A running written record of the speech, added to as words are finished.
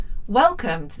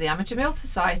Welcome to the Amateur MILF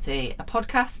Society, a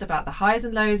podcast about the highs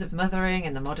and lows of mothering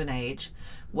in the modern age.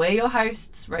 We're your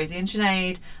hosts, Rosie and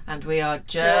Sinead, and we are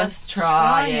just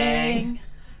trying.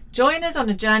 Join us on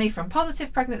a journey from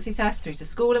positive pregnancy tests through to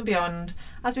school and beyond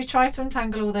as we try to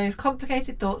untangle all those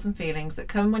complicated thoughts and feelings that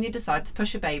come when you decide to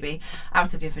push a baby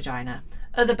out of your vagina.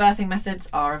 Other birthing methods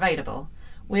are available.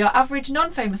 We are average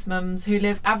non-famous mums who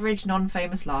live average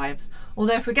non-famous lives,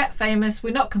 although if we get famous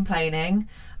we're not complaining,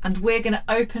 and we're going to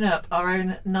open up our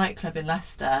own nightclub in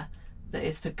Leicester that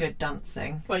is for good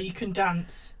dancing. Where you can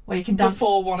dance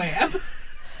before 1am.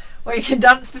 Where you can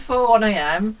dance before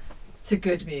 1am to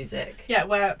good music. Yeah,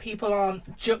 where people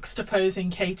aren't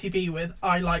juxtaposing Katie B with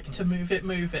I like to move it,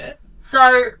 move it.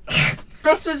 So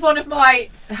this was one of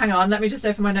my... Hang on, let me just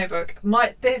open my notebook.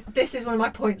 This is one of my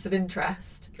points of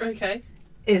interest. Okay.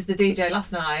 Is the DJ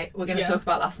last night. We're going to talk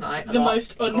about last night. The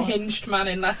most unhinged man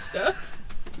in Leicester.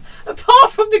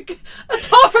 Apart from the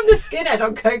skinhead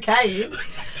on cocaine.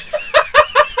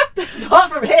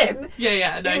 Apart from him, he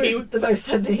was the most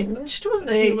unhinged, wasn't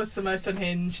he? He was the most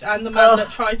unhinged, and the man that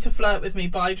tried to flirt with me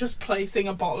by just placing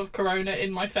a bottle of Corona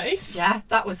in my face. Yeah,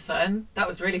 that was fun. That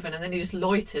was really fun, and then he just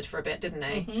loitered for a bit, didn't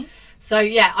he? Mm-hmm. So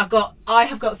yeah, I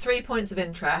have got 3 points of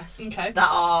interest that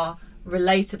are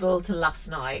relatable to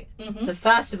last night. Mm-hmm. So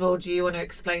first of all, do you want to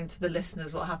explain to the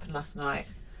listeners what happened last night?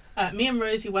 Me and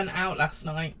Rosie went out last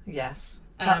night. Yes,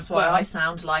 that's why I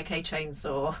sound like a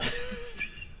chainsaw.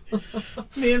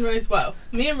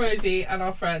 Me and Rosie and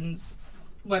our friends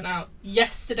went out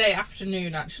yesterday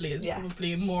afternoon. Actually, is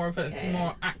probably more of a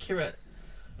more accurate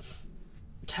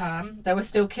term. There were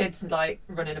still kids like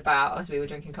running about as we were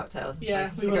drinking cocktails.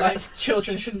 And we were like,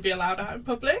 children shouldn't be allowed out in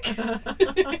public.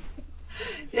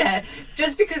 Yeah,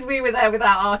 just because we were there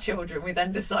without our children, we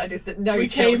then decided that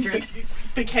children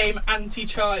became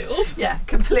anti-child. Yeah,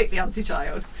 completely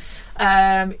anti-child.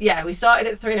 We started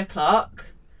at 3:00.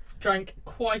 Drank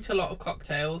quite a lot of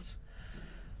cocktails.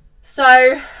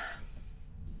 So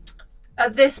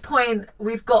at this point,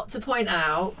 we've got to point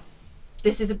out,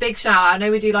 this is a big shout out. I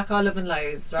know we do like our love and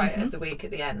loathes of the week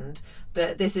at the end,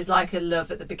 but this is like a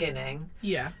love at the beginning.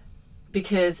 Yeah,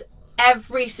 because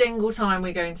every single time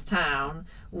we go into town,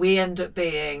 we end up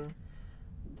being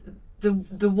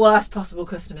the worst possible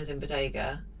customers in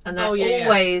Bodega. And they're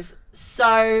always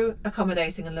so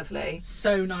accommodating and lovely.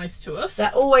 So nice to us.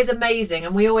 They're always amazing,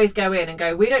 and we always go in and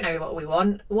go, we don't know what we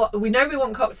want. We know we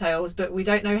want cocktails, but we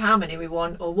don't know how many we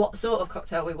want or what sort of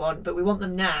cocktail we want, but we want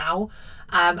them now.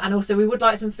 And also we would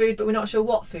like some food, but we're not sure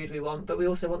what food we want, but we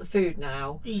also want the food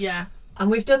now. Yeah.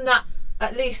 And we've done that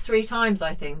at least 3 times,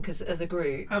 I think, as a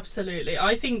group. Absolutely.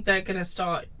 I think they're going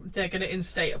to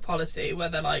instate a policy where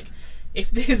they're like,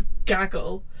 if this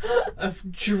gaggle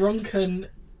of drunken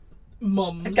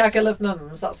mums... A gaggle of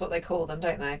mums, that's what they call them,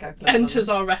 don't they? Enters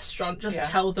our restaurant, just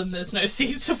tell them there's no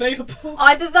seats available.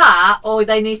 Either that, or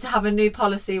they need to have a new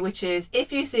policy, which is,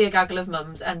 if you see a gaggle of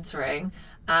mums entering...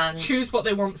 and choose what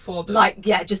they want for them.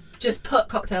 Just put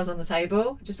cocktails on the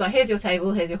table. Just like, here's your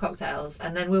table, here's your cocktails.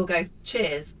 And then we'll go,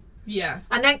 cheers. Yeah.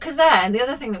 And then, because then, the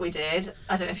other thing that we did,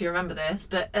 I don't know if you remember this,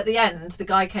 but at the end, the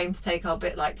guy came to take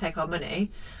our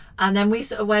money. And then we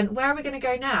sort of went, where are we going to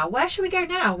go now? Where should we go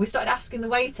now? We started asking the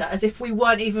waiter as if we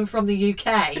weren't even from the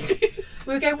UK.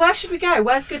 We were going, where should we go?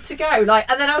 Where's good to go? And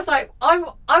then I was like,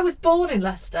 I was born in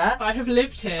Leicester. I have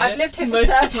lived here. I've lived here for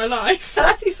most of my life.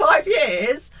 35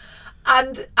 years.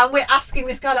 And we're asking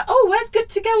this guy, like, oh, where's good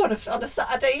to go on a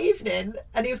Saturday evening?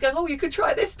 And he was going, oh, you could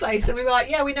try this place. And we were like,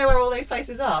 yeah, we know where all those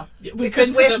places are.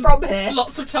 Because we're from here.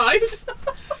 Lots of times.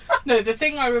 No, the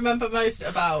thing I remember most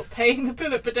about paying the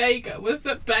bill at Bodega was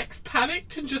that Bex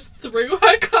panicked and just threw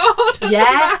her card at the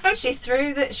man. She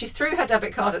threw her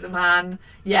debit card at the man.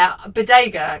 Yeah,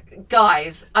 Bodega,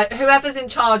 guys, whoever's in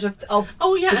charge of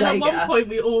Bodega. And at one point point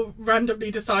we all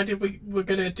randomly decided we were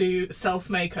going to do self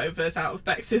makeovers out of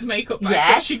Bex's makeup bag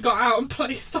that she got out and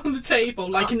placed on the table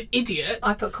like an idiot.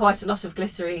 I put quite a lot of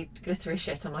glittery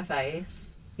shit on my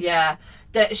face. Yeah.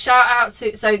 Shout out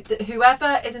to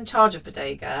whoever is in charge of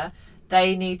Bodega,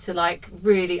 they need to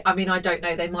really, I mean, I don't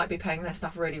know, they might be paying their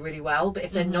staff really, really well, but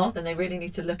if they're not, then they really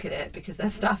need to look at it, because their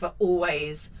staff are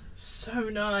always so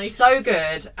nice, so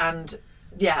good, and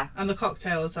and the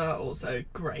cocktails are also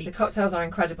great. The cocktails are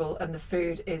incredible, and the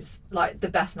food is like the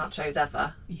best nachos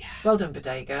ever. Yeah, well done,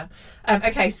 Bodega.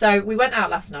 Okay, so we went out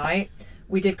last night,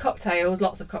 we did cocktails,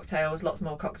 lots of cocktails, lots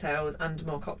more cocktails, and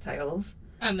more cocktails.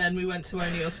 And then we went to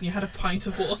O'Neill's and you had a pint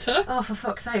of water. Oh, for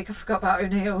fuck's sake, I forgot about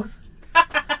O'Neill's.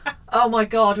 Oh my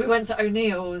God, we went to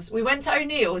O'Neill's. We went to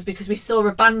O'Neill's because we saw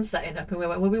a band setting up and we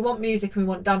went, well, we want music and we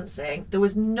want dancing. There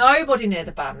was nobody near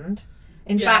the band.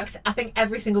 In fact, I think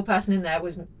every single person in there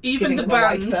was even the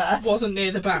band wasn't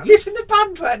near the band. Even the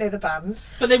band weren't near the band.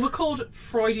 But they were called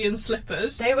Freudian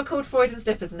slippers. They were called Freudian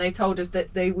slippers, and they told us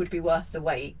that they would be worth the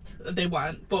wait. They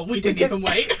weren't, but we didn't even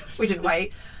wait. We didn't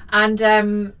wait. And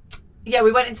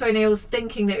we went into O'Neill's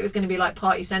thinking that it was going to be like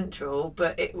Party Central,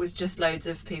 but it was just loads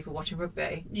of people watching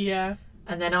rugby. Yeah.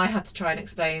 And then I had to try and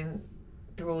explain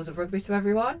the rules of rugby to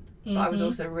everyone, but I was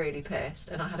also really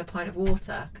pissed, and I had a pint of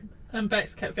water. And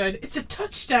Bex kept going, "It's a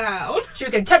touchdown." She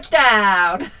was going,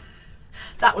 "Touchdown!"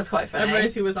 That was quite funny. And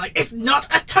Rosie was like, "It's not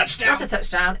a touchdown." Not a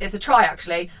touchdown. It's a try,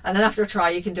 actually. And then after a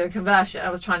try, you can do a conversion. I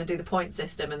was trying to do the point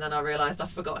system, and then I realised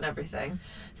I'd forgotten everything.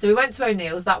 So we went to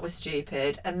O'Neill's. That was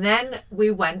stupid. And then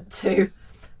we went to...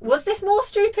 Was this more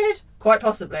stupid? Quite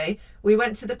possibly. We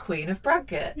went to the Queen of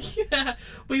Bradgate. Yeah.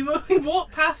 We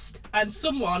walked past, and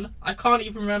someone, I can't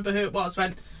even remember who it was,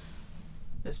 went,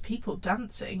 "There's people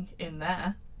dancing in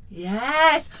there."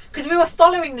 Yes, because we were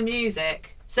following the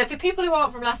music. So for people who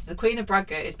aren't from Leicester, the Queen of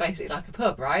Bradgate is basically like a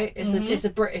pub, right? It's a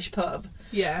British pub.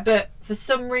 Yeah. But for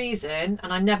some reason,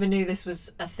 and I never knew this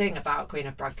was a thing about Queen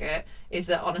of Bradgate, is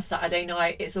that on a Saturday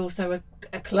night it's also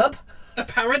a club.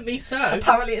 Apparently so.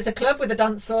 Apparently it's a club with a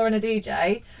dance floor and a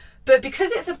DJ. But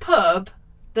because it's a pub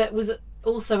that was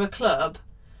also a club,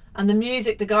 and the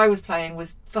music the guy was playing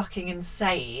was fucking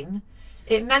insane,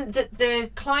 it meant that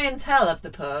the clientele of the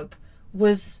pub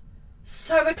was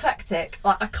so eclectic.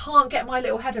 Like, I can't get my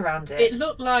little head around it. It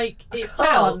looked like... It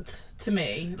felt to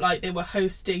me like they were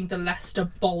hosting the Leicester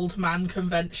Bold Man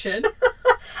Convention.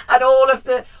 And all of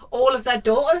their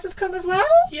daughters had come as well.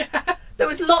 Yeah. There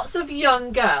was lots of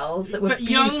young girls that were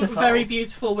beautiful. Young, very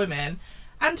beautiful women.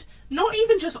 And not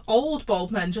even just old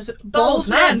bold men, just bold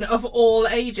men of all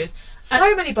ages.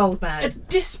 So many bold men. A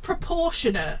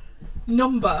disproportionate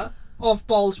number of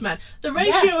bold men. The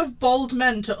ratio of bold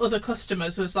men to other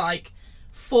customers was like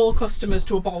 4 customers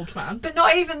to a bold man. But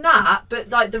not even that, but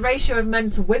like the ratio of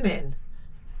men to women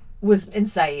was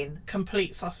insane.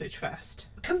 Complete sausage fest.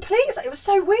 It was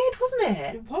so weird, wasn't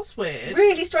it? It was weird.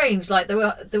 Really strange. Like there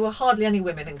were hardly any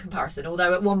women in comparison,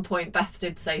 although at one point Beth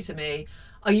did say to me,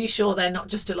 "Are you sure they're not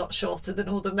just a lot shorter than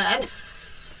all the men?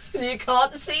 You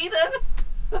can't see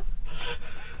them."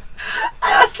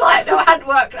 And I was like, no,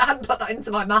 I hadn't put that into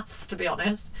my maths, to be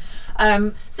honest.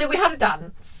 So we had a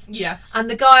dance. Yes. And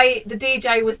the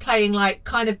DJ was playing like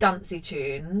kind of dancey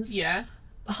tunes. Yeah.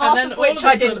 Half of which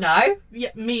I didn't know. Yeah,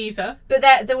 me either. But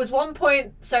there was one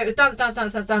point, so it was dance,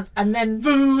 and then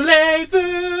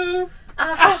voulez-vous.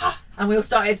 And we all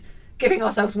started giving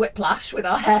ourselves whiplash with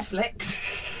our hair flicks.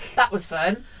 That was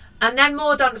fun. And then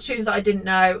more dance tunes that I didn't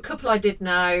know. A couple I did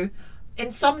know.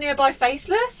 Insomnia by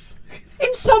Faithless.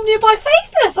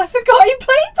 I forgot he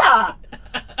played that.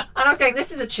 And I was going,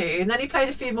 this is a tune. Then he played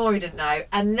a few more he didn't know.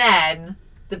 And then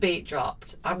the beat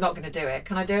dropped. I'm not going to do it.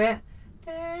 Can I do it?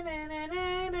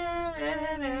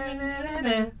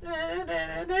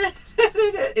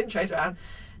 Intro's around.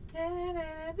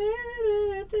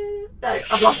 No,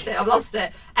 I've lost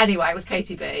it. Anyway, it was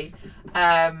KTB.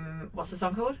 What's the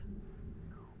song called?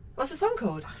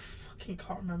 I fucking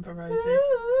can't remember, Rosie.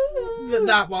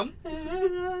 That one.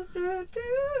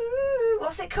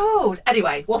 What's it called?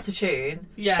 Anyway, what a tune.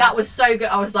 Yeah. That was so good.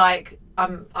 I was like,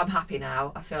 I'm happy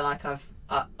now. I feel like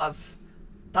I've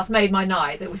that's made my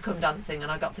night that we've come dancing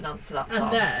and I got to dance to that song.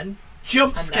 And then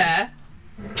jump scare.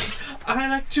 I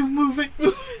like to move it.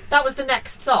 That was the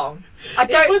next song.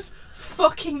 It was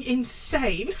fucking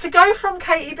insane. To go from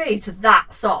Katie B to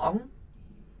that song.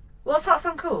 What's that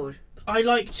song called? I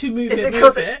like to move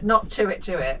it. Not Chew It,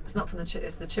 Chew It. It's not from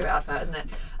it's the Chew It advert, isn't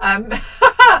it?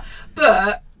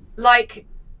 But like,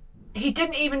 he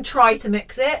didn't even try to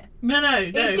mix it. No.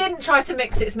 He didn't try to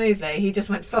mix it smoothly. He just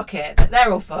went, fuck it.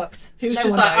 They're all fucked. He was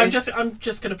just like, I'm just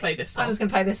going to play this song. I'm just going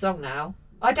to play this song now.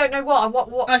 I don't know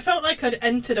what. I felt like I'd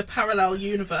entered a parallel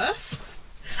universe.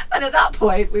 And at that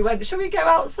point, we went, shall we go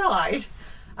outside?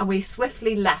 And we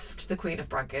swiftly left the Queen of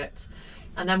Bradgate.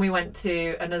 And then we went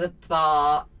to another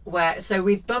bar so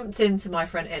we bumped into my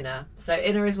friend Inna. So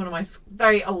Inna is one of my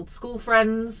very old school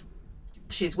friends.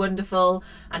 She's wonderful.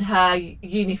 And her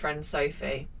uni friend,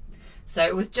 Sophie. So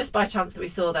it was just by chance that we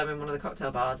saw them in one of the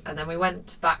cocktail bars. And then we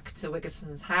went back to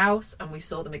Wiggerson's house and we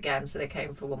saw them again. So they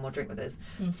came for one more drink with us.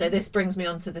 Mm-hmm. So this brings me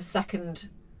on to the second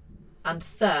and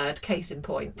third case in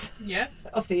point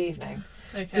of the evening.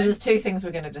 Okay. So there's 2 things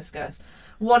we're going to discuss.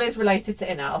 One is related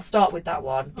to Inna. I'll start with that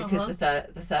one because the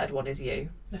third one is you.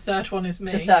 The third one is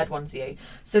me. The third one's you.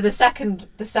 So the second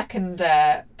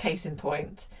case in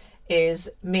point is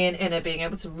me and Inna being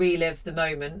able to relive the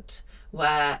moment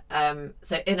where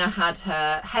so Inna had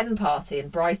her hen party in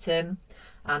Brighton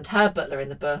and her butler in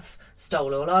the buff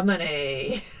stole all our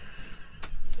money.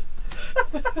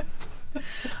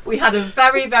 We had a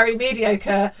very, very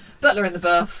mediocre butler in the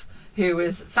buff who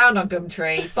was found on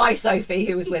Gumtree by Sophie,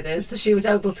 who was with us, so she was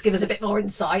able to give us a bit more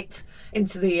insight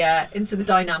into the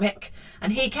dynamic.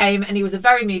 And he came, and he was a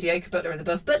very mediocre butler in the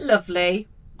buff, but lovely,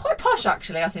 quite posh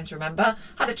actually. I seem to remember.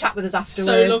 Had a chat with us afterwards.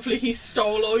 So lovely, he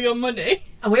stole all your money.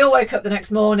 And we all woke up the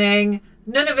next morning.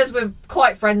 None of us were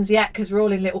quite friends yet because we're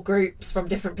all in little groups from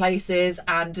different places,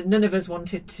 and none of us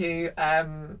wanted to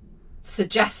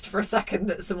suggest for a second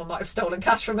that someone might have stolen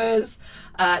cash from us.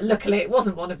 Luckily, it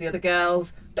wasn't one of the other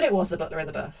girls, but it was the butler in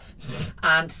the buff.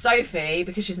 And Sophie,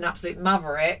 because she's an absolute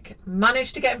maverick,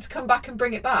 managed to get him to come back and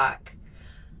bring it back.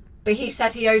 But he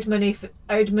said he owed money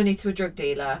to a drug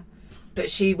dealer. But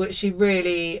she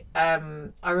really,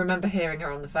 I remember hearing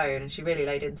her on the phone, and she really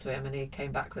laid into him, and he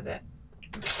came back with it.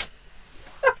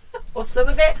 Or some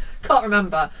of it, can't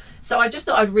remember. So I just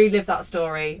thought I'd relive that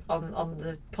story on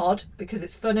the pod because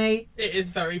it's funny. It is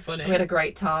very funny. We had a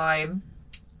great time.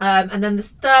 And then the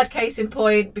third case in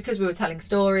point, because we were telling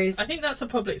stories. I think that's a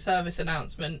public service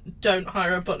announcement. Don't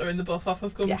hire a butler in the buff off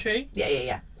of Gumtree.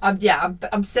 Yeah.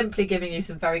 I'm simply giving you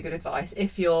some very good advice.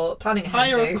 If you're planning a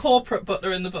hire a corporate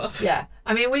butler in the buff. Yeah.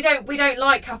 I mean, we don't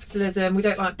like capitalism, we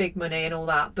don't like big money and all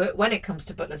that, but when it comes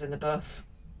to butlers in the buff,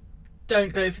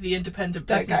 don't go for the independent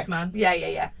businessman.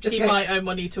 Yeah. He might owe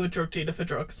money to a drug dealer for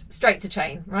drugs. Straight to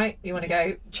chain, right? You want to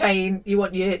go chain. You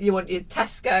want your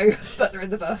Tesco butler in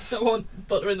the buff. I want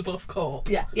butler in the buff corp.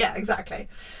 Yeah, exactly.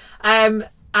 And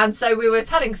so we were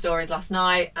telling stories last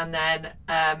night, and then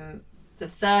the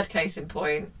third case in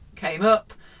point came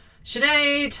up.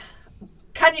 Sinead,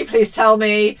 can you please tell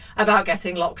me about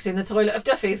getting locked in the toilet of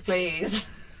Duffy's, please?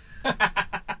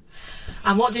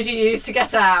 And what did you use to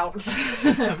get out?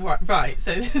 Right.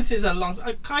 So this is a long.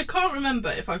 I can't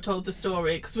remember if I've told the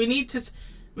story because we need to set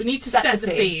the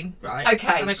scene, right?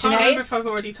 Okay. And I can't remember if I've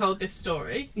already told this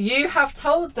story. You have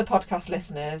told the podcast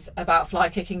listeners about fly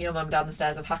kicking your mum down the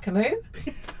stairs of Hakamu.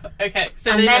 Okay.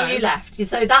 So and then you left.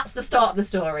 So that's the start of the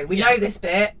story. We know this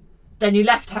bit. Then you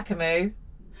left Hakamu.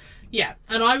 Yeah,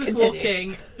 and I was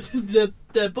walking the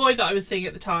boy that I was seeing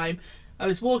at the time. I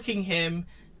was walking him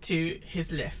to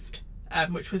his lift.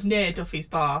 Which was near Duffy's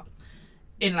bar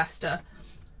in Leicester.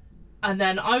 And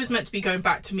then I was meant to be going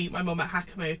back to meet my mum at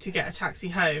Hakamu to get a taxi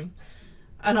home.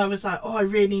 And I was like, oh, I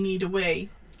really need a wee.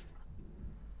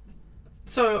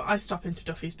 So I stop into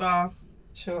Duffy's bar.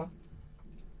 Sure.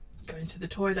 Go into the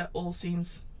toilet, all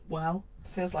seems well.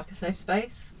 Feels like a safe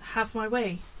space. Have my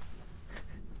wee.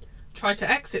 Try to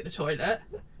exit the toilet.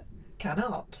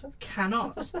 Cannot.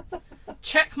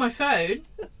 Check my phone.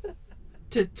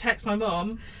 To text my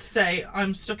mum to say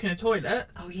I'm stuck in a toilet.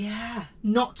 Oh yeah.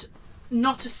 Not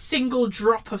a single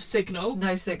drop of signal.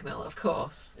 No signal, of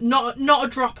course. Not a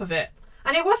drop of it.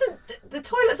 And it wasn't. The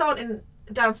toilets aren't in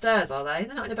downstairs, are they?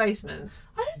 They're not in a basement.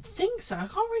 I don't think so. I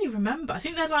can't really remember. I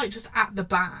think they're like just at the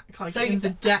back, like so, in the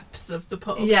depths of the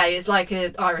pub. Yeah, it's like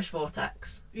an Irish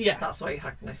vortex. Yeah, that's why you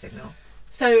had no signal.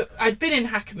 So I'd been in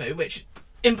Hakamu, which,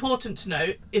 important to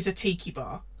note, is a tiki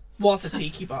bar. Was a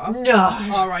tiki bar. No.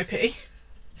 R.I.P.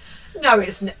 No,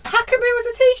 it's not. Hakamu was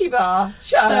a tiki bar.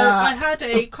 Shut up. I had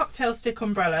a cocktail stick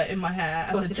umbrella in my hair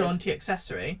as a jaunty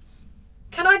accessory.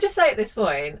 Can I just say at this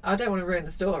point, I don't want to ruin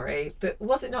the story, but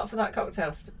was it not for that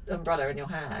cocktail umbrella in your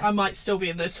hair? I might still be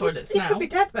in those toilets now. You could be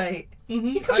dead, mate. Mm-hmm.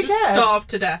 You could be dead. Starved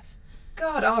to death.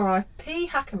 God, R.I.P.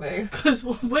 Hakamu. Because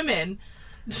women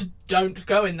don't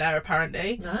go in there,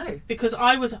 apparently. No. Because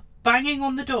I was banging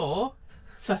on the door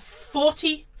for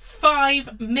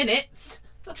 45 minutes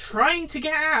trying to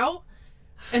get out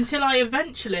until I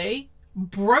eventually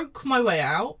broke my way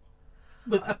out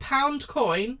with a £1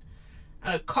 coin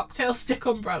and a cocktail stick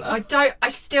umbrella. I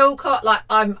still can't,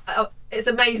 it's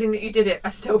amazing that you did it. I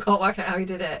still can't work out how you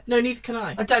did it. No, neither can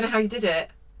I. I don't know how you did it.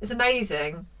 It's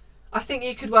amazing. I think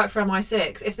you could work for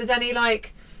MI6. If there's any,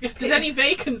 any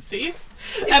vacancies,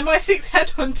 MI6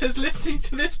 headhunters listening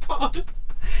to this pod.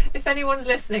 If anyone's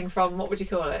listening from, what would you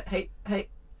call it? Hey,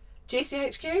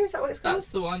 GCHQ, is that what it's called? That's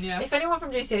the one, yeah. If anyone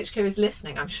from GCHQ is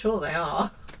listening, I'm sure they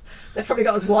are. They've probably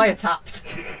got us wiretapped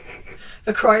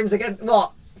for crimes against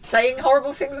saying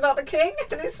horrible things about the king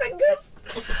and his fingers.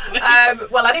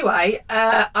 Well, anyway,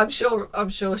 I'm sure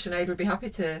Sinead would be happy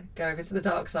to go over to the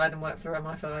dark side and work for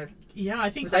MI5. Yeah, I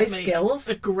think with those skills,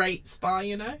 a great spy,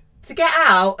 you know. To get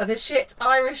out of a shit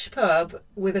Irish pub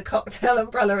with a cocktail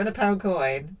umbrella and a £1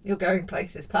 coin, you're going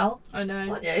places, pal. I know,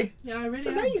 aren't you? Yeah, I really. It's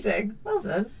amazing. Well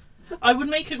done. I would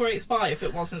make a great spy if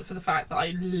it wasn't for the fact that I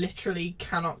literally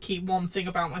cannot keep one thing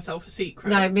about myself a secret.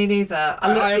 No, me neither.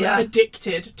 I'm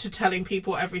addicted to telling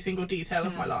people every single detail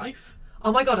of my life.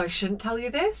 Oh my God, I shouldn't tell you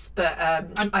this, but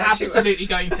I'm absolutely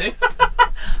going to.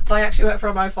 But I actually work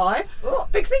for MI5. Oh,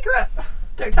 big secret.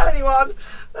 Don't tell anyone.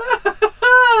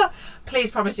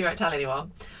 Please promise you won't tell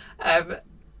anyone.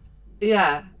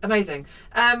 Yeah, amazing.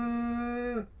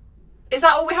 Is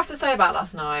that all we have to say about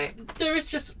last night? There is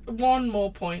just one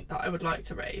more point that I would like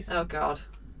to raise. Oh, God.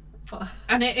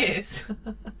 And it is...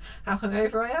 how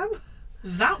hungover I am?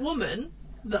 That woman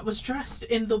that was dressed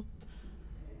in the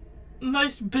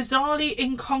most bizarrely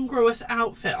incongruous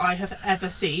outfit I have ever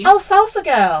seen. Oh, Salsa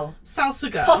Girl.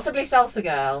 Salsa Girl. Possibly Salsa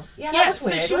Girl. Yeah, that was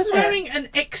weird, so she was wearing an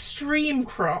extreme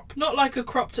crop. Not like a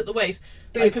cropped at the waist.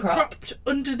 Boob like crop. a cropped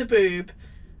under the boob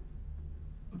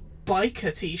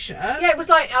biker t-shirt. Yeah, it was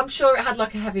like, I'm sure it had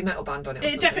like a heavy metal band on it or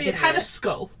It something, definitely didn't had it? a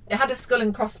skull. It had a skull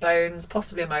and crossbones,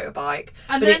 possibly a motorbike,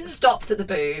 And but then, it stopped at the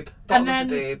boob, bottom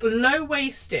and of the then boob.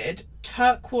 low-waisted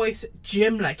turquoise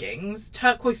gym leggings,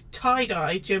 turquoise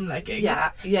tie-dye gym leggings.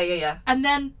 Yeah. And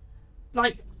then,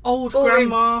 like, old Ballroom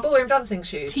grandma dancing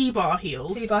shoes. T-bar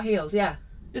heels. T-bar heels, yeah.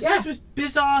 It's the most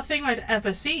bizarre thing I'd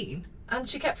ever seen. And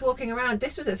she kept walking around.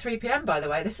 This was at 3 p.m, by the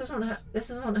way. This wasn't her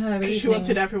evening. Because she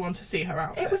wanted everyone to see her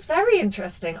outfit. It was very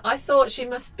interesting. I thought she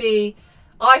must be...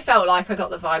 I felt like I got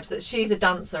the vibes that she's a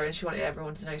dancer and she wanted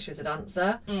everyone to know she was a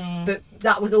dancer. But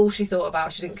that was all she thought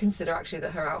about. She didn't consider actually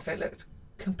that her outfit looked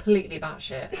completely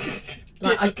batshit.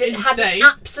 Had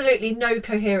absolutely no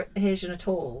cohesion at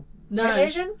all. No.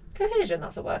 Cohesion,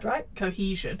 that's a word, right?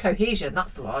 Cohesion,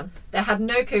 that's the one. They had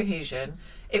no cohesion.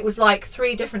 It was like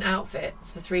 3 different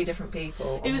outfits for 3 different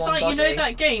people. It was on like, one body. you know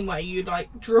that game where you like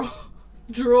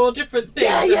draw different things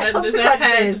Yeah, and then there's a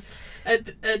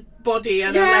head, a body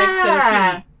and a legs and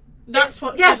a feet. That's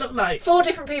what she looked like. 4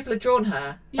 different people had drawn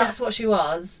her. Yeah. That's what she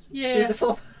was. Yeah. She was a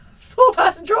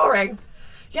four-person drawing.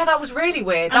 Yeah, that was really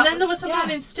weird. And then there was a man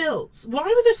in stilts. Why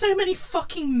were there so many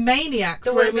fucking maniacs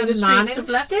There was roaming a the man streets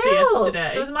in of Leicester stilts. yesterday?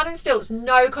 There was a man in stilts,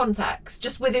 no context,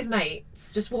 just with his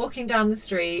mates, just walking down the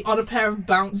street. On a pair of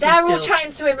bouncy They're stilts. all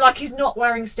chatting to him like he's not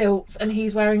wearing stilts and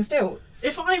he's wearing stilts.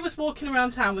 If I was walking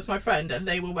around town with my friend and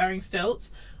they were wearing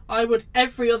stilts, I would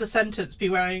every other sentence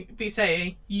be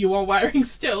saying, "You are wearing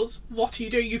stilts. What are you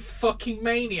doing, you fucking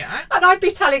maniac?" And I'd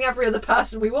be telling every other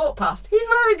person we walk past, he's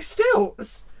wearing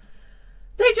stilts.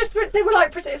 They were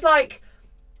like, it's like,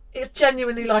 it's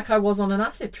genuinely like I was on an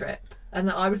acid trip and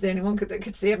that I was the only one that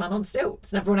could see a man on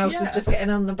stilts and everyone else was just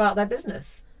getting on about their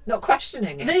business, not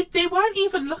questioning it. They weren't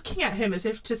even looking at him as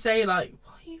if to say like,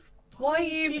 why are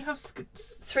you do you have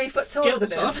 3 foot taller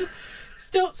than us?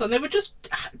 Stilts on. They were just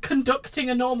conducting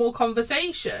a normal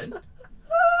conversation.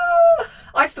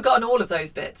 I'd forgotten all of those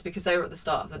bits because they were at the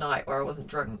start of the night where I wasn't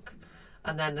drunk.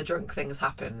 And then the drunk things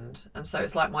happened. And so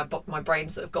it's like my brain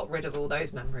sort of got rid of all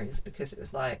those memories because it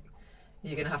was like,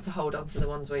 you're going to have to hold on to the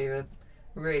ones where you were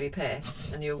really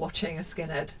pissed and you were watching a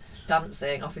skinhead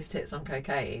dancing off his tits on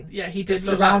cocaine. Yeah, he did.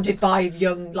 Surrounded by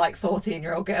young, like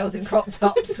 14-year-old girls in crop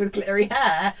tops with glittery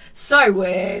hair. So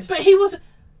weird. But he was,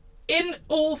 in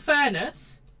all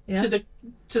fairness, to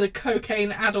the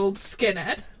cocaine-addled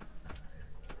skinhead,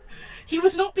 he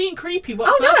was not being creepy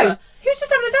whatsoever. Oh no, he was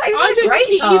just having a day. He was having a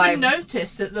great time. I don't think he even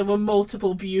noticed that there were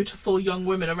multiple beautiful young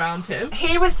women around him.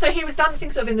 He was dancing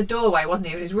sort of in the doorway, wasn't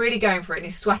he? He was really going for it and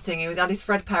he's sweating. He had his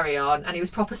Fred Perry on and he was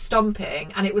proper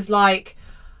stomping and it was like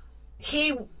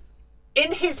in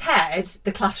his head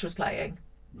the Clash was playing.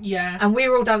 Yeah. And we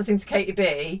were all dancing to Katy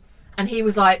B and he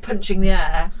was like punching the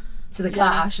air to the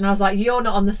Clash and I was like, you're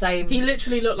not on the same. He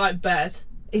literally looked like Bez.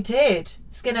 He did.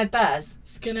 Skinhead Bez.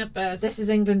 Skinhead Bez. This is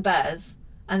England Bez.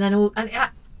 And then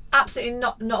absolutely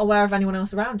not aware of anyone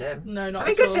else around him. No, not I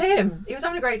mean, at good all. for him. He was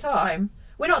having a great time.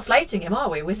 We're not slating him, are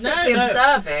we? We're simply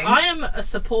observing. I am a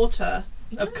supporter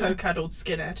of coke-addled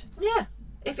skinhead. Yeah.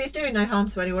 If he's doing no harm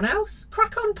to anyone else,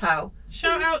 crack on, pal.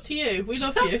 Shout out to you. We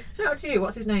love you. Shout out to you.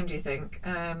 What's his name, do you think?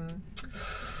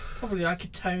 Probably like a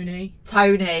Tony.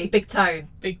 Tony. Big Tone.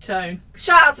 Big Tone.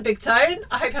 Shout out to Big Tone.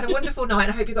 I hope you had a wonderful night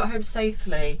and I hope you got home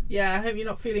safely. Yeah, I hope you're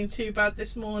not feeling too bad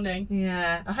this morning.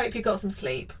 Yeah. I hope you got some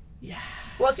sleep. Yeah.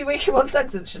 What's your week in one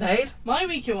sentence, Sinead? My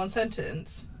week in one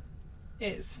sentence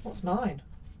is... What's mine?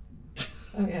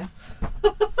 Oh, yeah.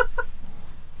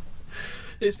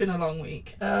 It's been a long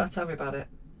week. Oh, tell me about it.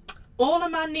 All a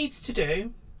man needs to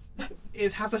do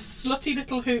is have a slutty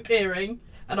little hoop earring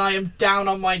and I am down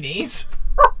on my knees.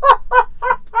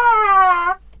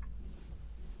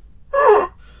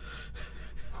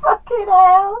 Fucking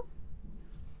hell.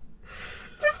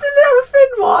 Just a little thin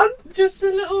one. Just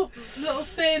a little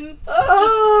thin.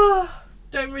 Oh. Just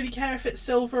don't really care if it's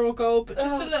silver or gold, but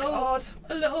just a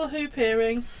little hoop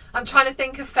earring. I'm trying to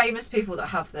think of famous people that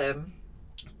have them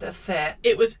that fit.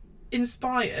 It was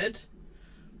inspired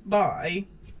by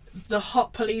the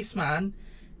hot policeman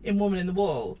in Woman in the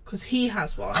Wall, because he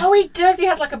has one. Oh, he does. He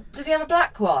has does he have a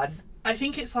black one? I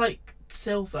think it's like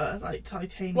silver, like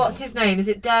titanium. What's his name? Is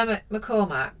it Dermot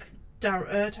McCormack?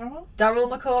 Darryl? Darryl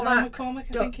McCormack. Darryl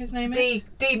McCormack, I think his name is.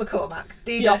 D. McCormack.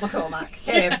 D. Yeah. McCormack.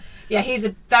 Him. Yeah, he's a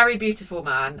very beautiful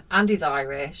man, and he's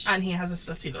Irish. And he has a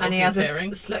slutty little and he hoop has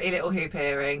earring. a slutty little hoop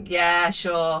earring. Yeah,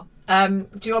 sure. Do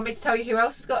you want me to tell you who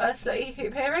else has got a slutty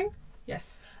hoop earring?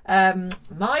 Yes.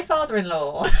 My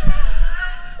father-in-law.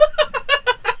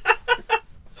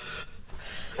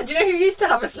 And do you know who used to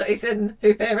have a slutty thin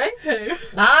hoop earring? Who?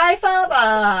 My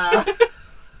father.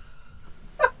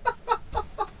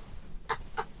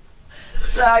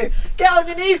 So, get on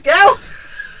your knees, girl.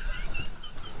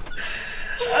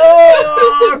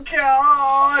 Oh,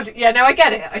 God. Yeah, no, I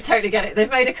get it. I totally get it.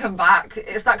 They've made a comeback.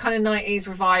 It's that kind of 90s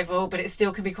revival, but it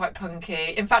still can be quite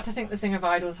punky. In fact, I think the Singer of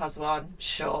Idols has one.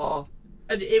 Sure.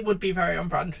 And it would be very on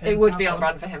brand for him. It would be on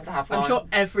brand for him to have one. I'm sure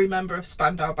every member of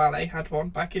Spandau Ballet had one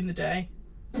back in the day.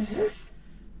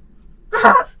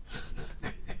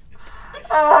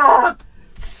 Oh,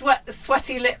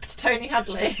 sweaty-lipped Tony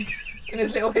Hadley in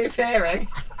his little hoop earring.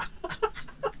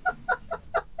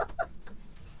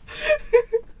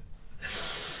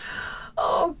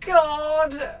 Oh,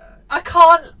 God. I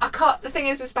can't. The thing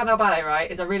is with Spandau Ballet,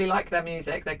 right, is I really like their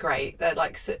music. They're great. They're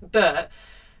but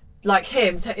like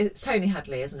him, it's Tony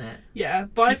Hadley, isn't it? Yeah,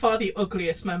 by far the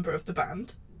ugliest member of the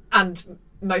band. And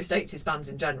most 80s bands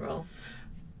in general.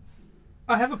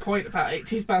 I have a point about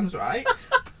 80s bands, right?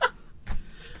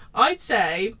 I'd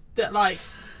say that, like,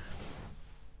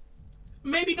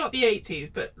 maybe not the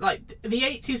 80s, but, like, the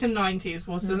 80s and 90s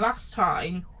was the last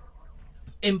time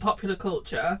in popular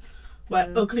culture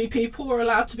where ugly people were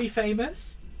allowed to be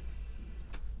famous.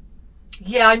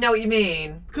 Yeah, I know what you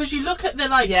mean. Because you look at the,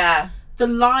 like, the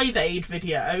Live Aid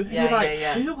video, and you're like,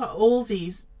 who are all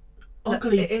these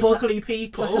ugly, bugly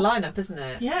people? It's like a lineup, isn't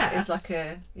it? Yeah. It's like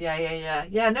a... Yeah,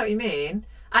 I know what you mean.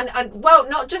 And well,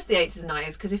 not just the 80s and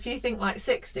 90s, because if you think, like,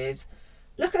 60s,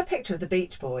 look at a picture of the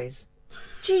Beach Boys.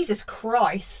 Jesus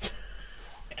Christ.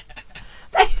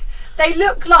 They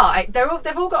look like...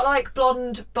 They've all got, like,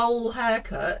 blonde bowl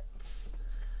haircuts.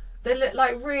 They look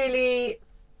like really,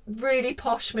 really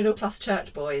posh middle-class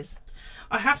church boys.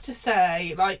 I have to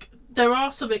say, like, there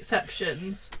are some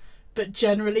exceptions, but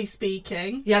generally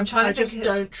speaking, yeah, I'm trying to I just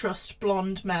don't trust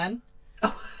blonde men.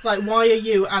 Oh. Like, why are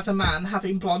you, as a man,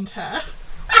 having blonde hair?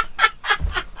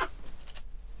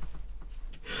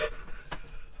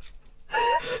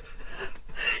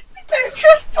 You don't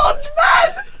trust blonde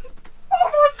men? Oh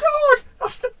my God,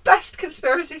 that's the best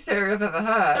conspiracy theory I've ever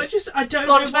heard. I don't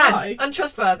blonde know why. men,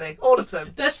 untrustworthy, all of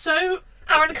them. They're so...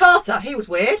 Aaron Carter, he was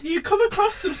weird. You come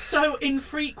across them so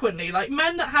infrequently, like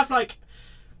men that have, like,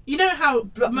 you know how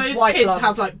most kids blonde.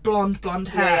 have, like, blonde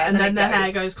hair, and then their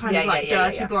hair goes kind of like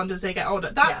dirty blonde as they get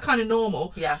older. That's kind of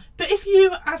normal. Yeah. But if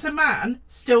you, as a man,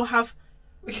 still have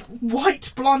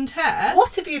white blonde hair,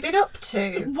 what have you been up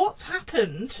to? What's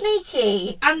happened?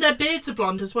 Sneaky. And their beards are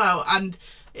blonde as well, and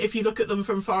if you look at them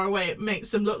from far away, it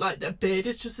makes them look like their beard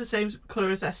is just the same colour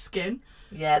as their skin.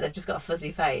 Yeah, they've just got a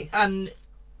fuzzy face. And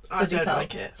I don't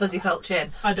like it. Fuzzy felt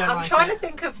chin. I'm trying to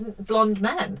think of blonde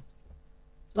men.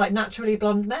 Like naturally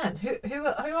blonde men. Who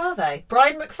are they?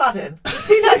 Brian McFadden. Is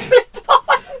he naturally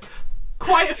blonde?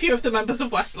 Quite a few of the members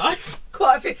of Westlife.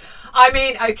 Quite a few. I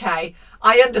mean, okay,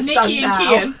 I understand Nikki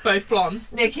now. and Kian, both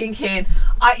blondes. Nikki and Kian.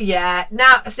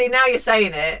 Now you're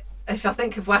saying it. If I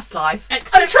think of Westlife,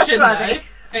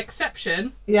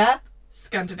 Exception. Yeah.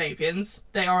 Scandinavians.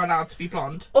 They are allowed to be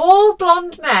blonde. All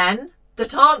blonde men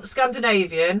that aren't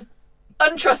Scandinavian,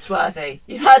 untrustworthy.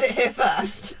 You heard it here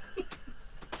first.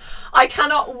 I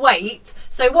cannot wait.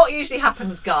 So what usually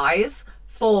happens, guys,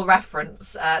 for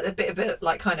reference, a bit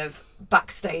like kind of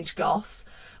backstage goss,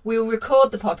 we will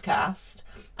record the podcast,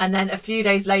 and then a few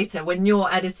days later, when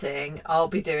you're editing, I'll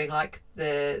be doing like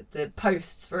the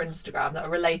posts for Instagram that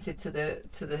are related to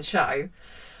the show,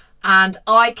 and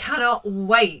I cannot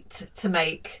wait to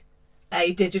make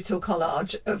a digital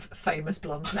collage of famous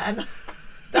blonde men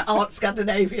that aren't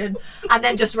Scandinavian, and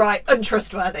then just write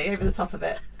untrustworthy over the top of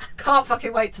it. Can't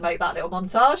fucking wait to make that little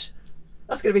montage.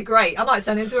 That's going to be great. I might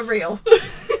turn into a reel.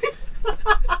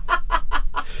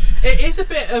 It is a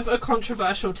bit of a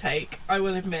controversial take, I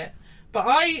will admit, but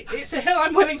it's a hill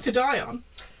I'm willing to die on.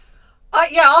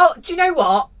 Do you know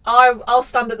what? I'll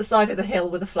stand at the side of the hill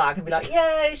with a flag and be like,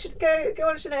 yeah, you should go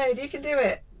on, Sinead, you can do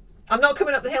it. I'm not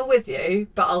coming up the hill with you,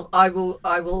 but I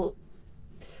will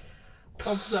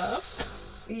observe.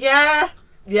 Yeah.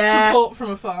 Support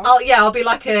from afar. I'll be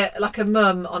like a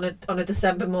mum on a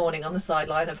December morning on the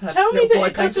sideline of her. Tell me that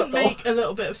it doesn't football. make a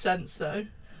little bit of sense though.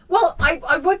 Well,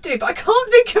 I would do, but I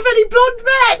can't think of any blonde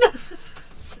men.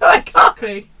 So I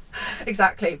can't.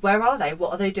 Exactly. Where are they?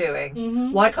 What are they doing?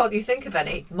 Mm-hmm. Why can't you think of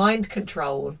any? Mind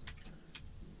control.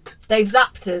 They've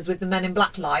zapped us with the Men in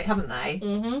Black light, haven't they?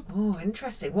 Mm-hmm. Oh,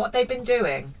 interesting. What have they been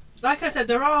doing? Like I said,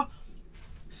 there are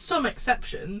some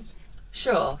exceptions.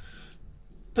 Sure.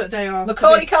 But they are...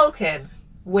 Macaulay Culkin.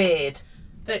 Weird.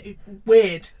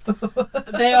 Weird.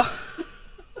 They are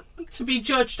to be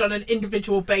judged on an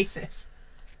individual basis.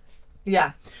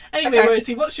 Yeah. Anyway, okay.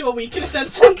 Rosie, what's your week in a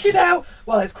sentence?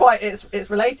 Well, it's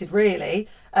related, really.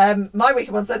 My week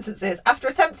in one sentence is, after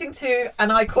attempting to,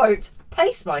 and I quote,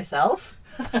 pace myself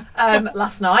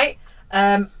last night,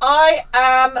 I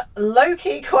am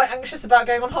low-key quite anxious about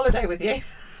going on holiday with you.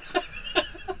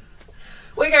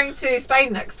 We're going to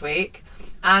Spain next week,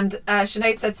 and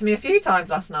Sinead said to me a few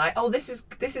times last night, oh, this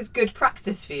is good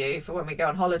practice for you for when we go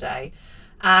on holiday.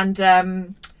 And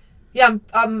yeah,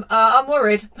 I'm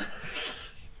worried.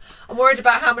 I'm worried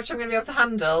about how much I'm going to be able to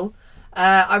handle.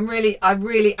 I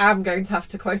really am going to have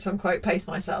to quote unquote pace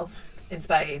myself in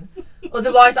Spain.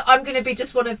 Otherwise, I'm going to be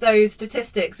just one of those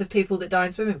statistics of people that die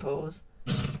in swimming pools,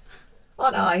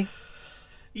 aren't I?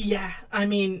 Yeah, I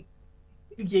mean,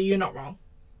 yeah, you're not wrong.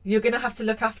 You're going to have to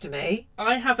look after me.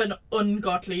 I have an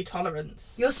ungodly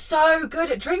tolerance. You're so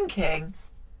good at drinking.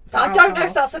 I don't know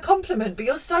if that's a compliment, but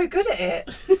you're so good at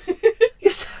it.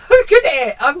 You're so good at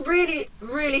it. I'm really,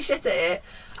 really shit at it.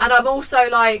 And I'm also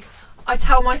like, I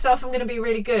tell myself I'm going to be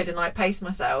really good and like pace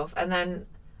myself. And then,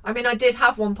 I mean, I did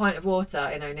have 1 pint of water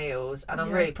in O'Neill's and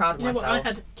I'm really proud of myself. I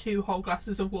had 2 whole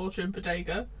glasses of water in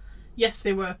Bodega. Yes,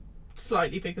 they were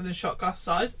slightly bigger than shot glass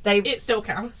size. It still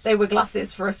counts. They were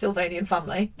glasses for a Sylvanian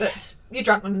family, but you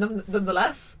drank them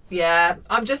nonetheless. Yeah,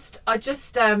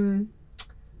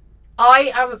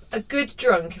 I am a good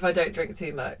drunk if I don't drink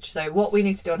too much. So what we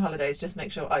need to do on holiday is just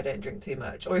make sure I don't drink too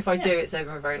much. Or if I do, it's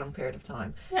over a very long period of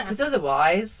time. Because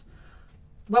otherwise,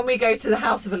 when we go to the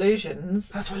House of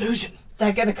Illusions... House of Illusion.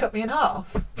 They're going to cut me in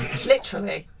half.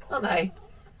 Literally, aren't they?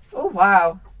 Oh,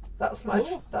 wow. That's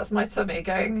my tummy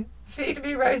going, feed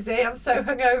me, Rosie, I'm so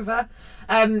hungover.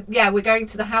 Yeah, we're going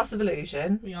to the House of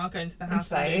Illusion. We are going to the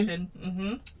House of Illusion.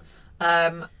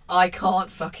 Mm-hmm. I can't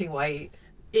fucking wait.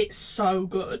 It's so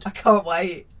good. I can't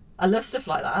wait. I love stuff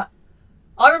like that.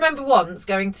 I remember once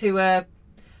going to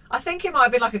I think it might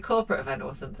have been like a corporate event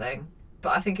or something, but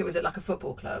I think it was at like a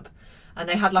football club, and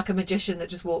they had like a magician that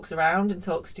just walks around and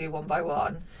talks to you one by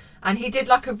one, and he did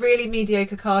like a really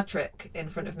mediocre card trick in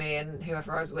front of me and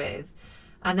whoever I was with,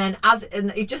 and then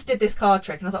and he just did this card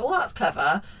trick and I was like, oh, that's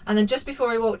clever, and then just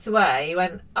before he walked away he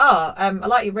went, oh, I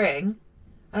like your ring,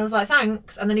 and I was like,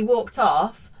 thanks, and then he walked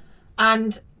off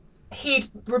and he'd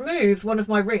removed one of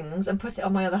my rings and put it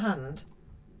on my other hand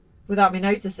without me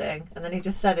noticing, and then he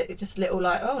just said it just little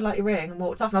like, oh, I like your ring, and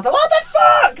walked off, and I was like, what the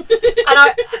fuck? And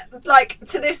I like,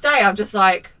 to this day I'm just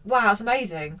like, wow, it's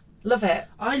amazing, love it.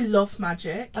 I love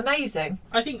magic. Amazing.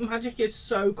 I think magic is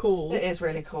so cool. It is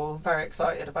really cool. Very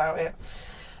excited about it.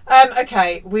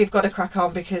 Okay, we've got to crack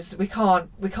on because we can't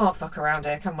fuck around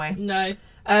here, can we? No.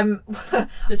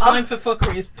 The time for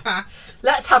fuckery is past.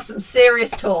 Let's have some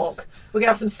serious talk. We're going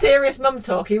to have some serious mum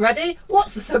talk. Are you ready?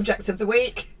 What's the subject of the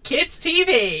week? Kids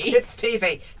TV. Kids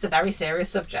TV. It's a very serious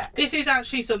subject. This is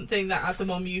actually something that as a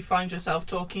mum you find yourself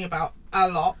talking about a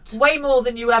lot. Way more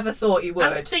than you ever thought you would.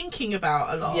 And thinking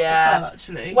about a lot as well,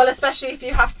 actually. Well, especially if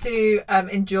you have to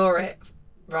endure it,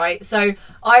 right? So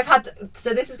this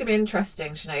is going to be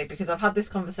interesting, Sinead, because I've had this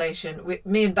conversation with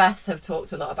me and Beth have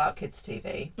talked a lot about kids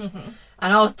TV. Mm-hmm.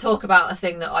 And I'll talk about a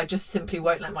thing that I just simply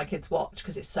won't let my kids watch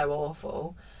because it's so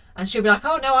awful. And she'll be like,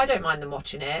 oh, no, I don't mind them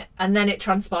watching it. And then it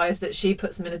transpires that she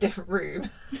puts them in a different room.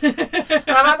 And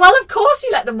I'm like, well, of course you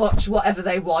let them watch whatever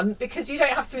they want because you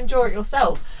don't have to enjoy it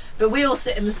yourself. But we all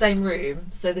sit in the same room.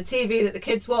 So the TV that the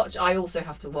kids watch, I also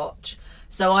have to watch.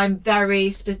 So I'm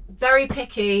very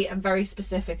picky and very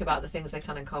specific about the things they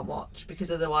can and can't watch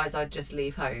because otherwise I'd just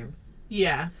leave home.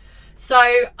 Yeah. So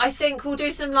I think we'll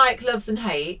do some like loves and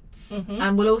hates, mm-hmm.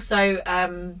 and we'll also,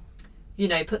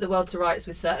 put the world to rights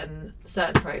with certain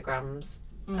programmes.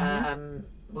 Mm-hmm.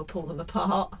 We'll pull them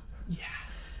apart. Yeah.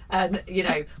 And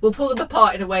we'll pull them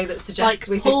apart in a way that suggests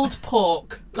like pulled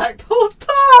pork. Like pulled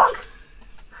pork.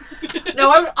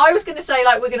 No, I was going to say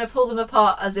like we're going to pull them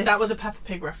apart as if that was a Peppa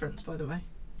Pig reference, by the way.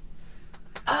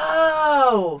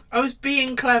 Oh, I was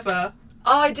being clever.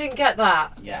 Oh, I didn't get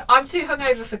that. Yeah. I'm too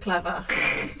hungover for clever.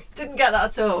 Didn't get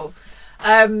that at all.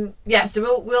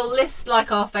 So we'll list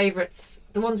like our favourites,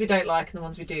 the ones we don't like and the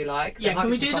ones we do like. Yeah, can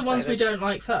we do the ones we don't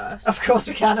like first? Of course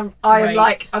we can.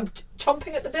 I'm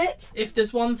chomping at the bit. If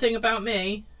there's one thing about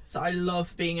me, it's that I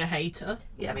love being a hater.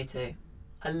 Yeah, me too.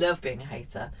 I love being a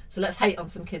hater. So let's hate on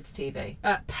some kids' TV.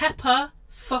 Peppa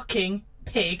fucking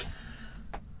Pig.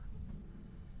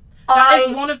 That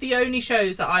is one of the only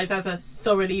shows that I've ever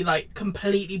thoroughly, like,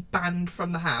 completely banned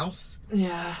from the house.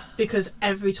 Yeah. Because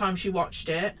every time Darcy watched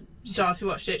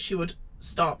it, she would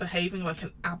start behaving like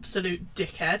an absolute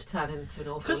dickhead. Turn into an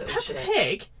awful because little Peppa shit.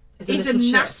 Pig is a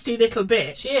nasty little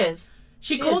bitch. She is.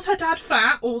 She calls her dad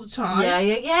fat all the time.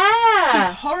 Yeah.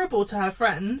 She's horrible to her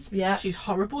friends. Yeah. She's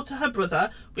horrible to her brother.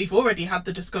 We've already had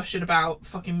the discussion about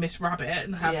fucking Miss Rabbit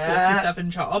and her 47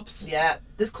 jobs. Yeah.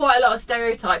 There's quite a lot of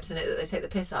stereotypes in it that they take the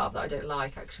piss out of that I don't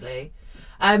like, actually.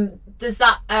 There's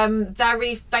that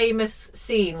very famous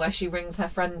scene where she rings her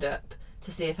friend up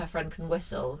to see if her friend can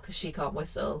whistle, because she can't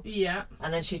whistle. Yeah.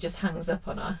 And then she just hangs up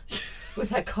on her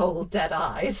with her cold, dead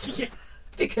eyes. Yeah.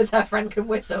 Because her friend can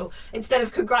whistle, instead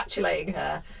of congratulating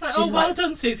her. Like, oh, well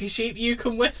done, Susie Sheep, you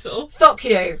can whistle. Fuck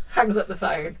you. Hangs up the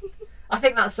phone. I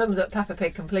think that sums up Peppa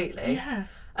Pig completely. Yeah.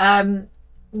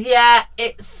 Yeah,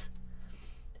 it's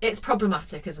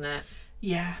problematic, isn't it?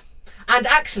 Yeah. And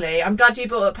actually, I'm glad you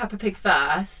brought up Peppa Pig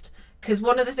first, because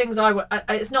one of the things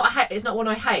it's not one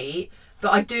I hate,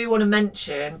 but I do want to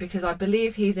mention, because I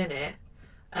believe he's in it.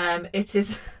 It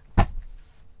is.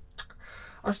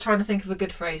 I was trying to think of a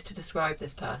good phrase to describe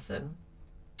this person.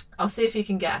 I'll see if you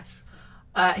can guess.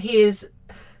 He is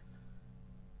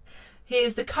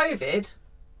the COVID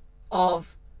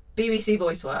of BBC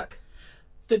voice work.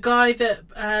 The guy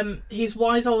that he's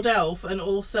wise old elf and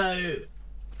also.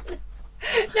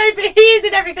 No, but he is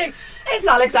in everything. It's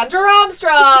Alexander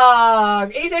Armstrong.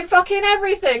 He's in fucking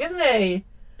everything, isn't he?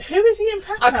 Who is he in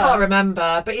Peppa? I can't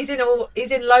remember, but he's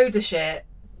in loads of shit.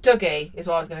 Dougie is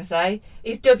what I was going to say.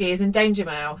 He's Dougie. He's in Danger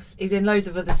Mouse. He's in loads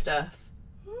of other stuff.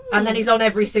 And then he's on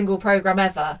every single programme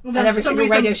ever. And every single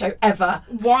radio show ever.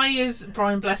 Why is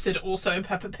Brian Blessed also in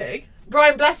Peppa Pig?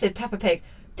 Brian Blessed, Peppa Pig.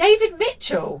 David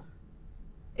Mitchell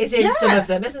is in some of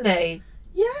them, isn't he?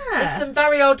 Yeah. There's some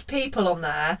very odd people on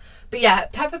there. But yeah,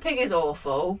 Peppa Pig is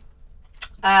awful.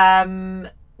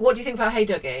 What do you think about Hey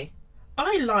Dougie?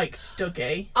 I liked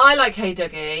Dougie. I like Hey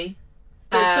Dougie.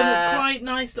 There's some quite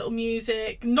nice little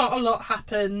music. Not a lot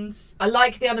happens. I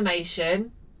like the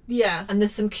animation. Yeah. And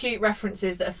there's some cute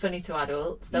references that are funny to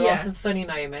adults. There are some funny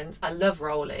moments. I love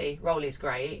Rolly. Rolly's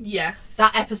great. Yes.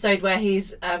 That episode where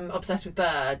he's obsessed with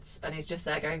birds and he's just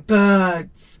there going,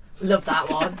 birds. Love that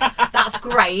one. That's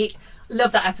great.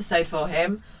 Love that episode for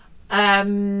him.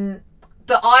 But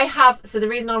so the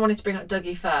reason I wanted to bring up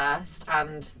Dougie first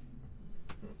and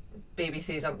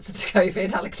BBC's answer to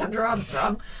COVID, Alexander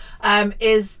Armstrong,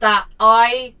 is that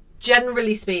I,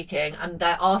 generally speaking, and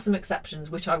there are some exceptions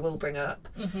which I will bring up,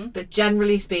 but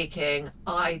generally speaking,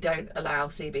 I don't allow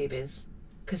CBeebies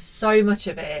because so much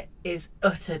of it is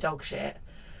utter dog shit.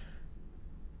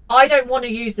 I don't want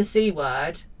to use the C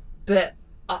word, but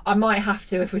I might have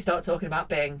to if we start talking about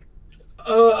Bing.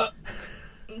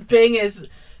 Bing is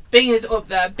up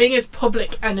there. Bing is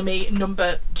public enemy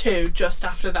number 2 just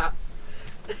after that.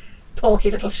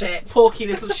 Porky little shit. Porky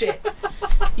little shit.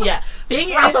 Yeah.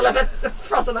 Bing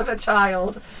frazzle of a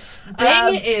child.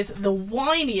 Bing is the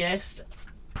whiniest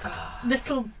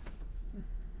little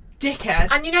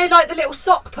dickhead. And you know, like the little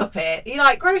sock puppet. You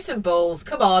like, grow some balls.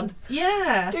 Come on.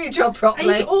 Yeah. Do your job properly.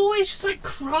 And he's always just like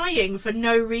crying for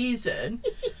no reason.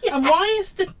 Yeah. And why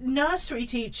is the nursery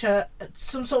teacher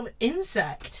some sort of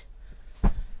insect?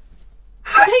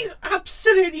 It makes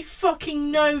absolutely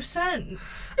fucking no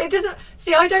sense. It doesn't.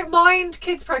 See, I don't mind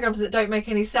kids' programmes that don't make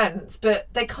any sense, but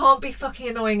they can't be fucking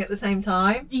annoying at the same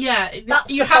time. Yeah,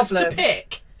 that's you the have problem. to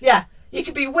pick. Yeah, you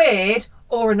could be weird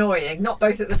or annoying, not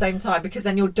both at the same time, because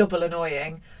then you're double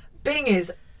annoying. Bing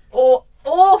is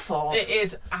awful. It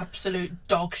is absolute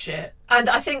dog shit. And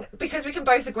I think because we can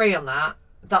both agree on that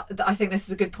I think this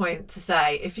is a good point to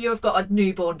say. If you've got a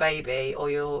newborn baby or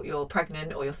you're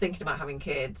pregnant or you're thinking about having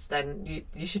kids, then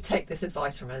you should take this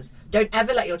advice from us. Don't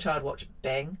ever let your child watch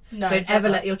Bing. No. Don't ever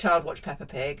let your child watch Peppa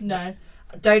Pig. No.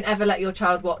 Don't ever let your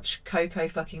child watch Coco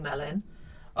fucking Melon.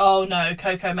 Oh no,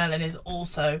 Coco Melon is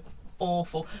also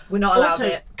awful. We're not allowed also,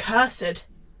 it. Cursed.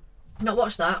 Not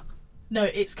watch that. No,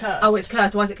 it's cursed. Oh, it's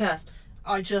cursed. Why is it cursed?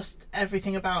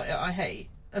 Everything about it I hate.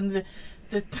 And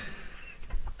the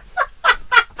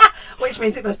Which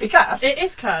means it must be cursed. It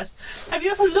is cursed. Have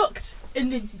you ever looked in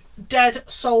the dead,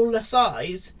 soulless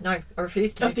eyes? No, I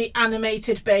refuse to. Of the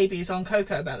animated babies on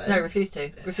Coco Melon? No, refuse to.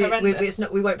 Horrendous.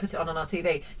 We won't put it on our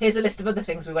TV. Here's a list of other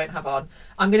things we won't have on.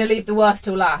 I'm going to leave the worst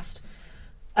till last.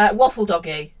 Waffle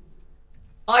Doggy.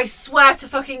 I swear to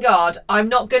fucking God, I'm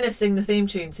not going to sing the theme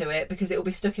tune to it because it will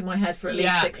be stuck in my head for at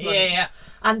least 6 months. Yeah.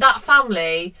 And that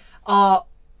family are...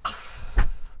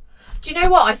 Do you know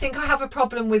what? I think I have a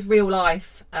problem with real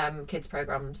life kids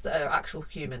programs that are actual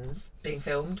humans being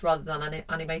filmed rather than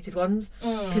animated ones.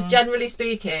 Because generally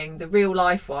speaking, the real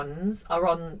life ones are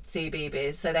on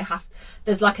CBeebies, so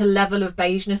there's like a level of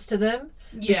beigeness to them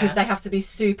because they have to be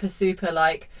super, super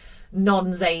like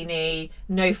non-zany,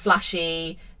 no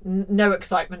flashy, no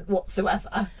excitement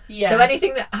whatsoever. So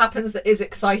anything that happens that is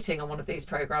exciting on one of these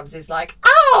programs is like,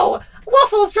 oh,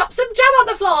 Waffles dropped some jam on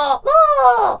the floor,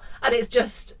 oh! And it's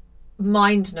just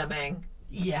mind-numbing.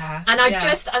 And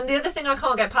and the other thing I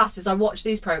can't get past is I watch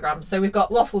these programs. So we've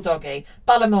got Waffle Doggy,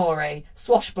 Balamori,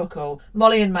 Swashbuckle,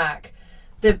 Molly and Mac,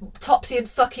 the Topsy and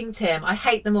fucking Tim. I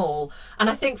hate them all.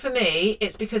 And I think for me,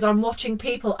 it's because I'm watching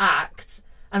people act,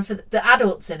 and for the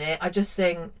adults in it, I just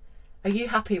think, are you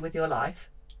happy with your life?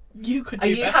 You could do Are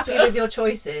you better. happy with your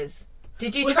choices?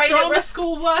 Did you Was train drama at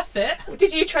school worth it?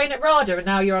 Did you train at RADA and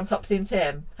now you're on Topsy and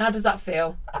Tim? How does that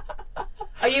feel?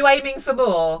 Are you aiming for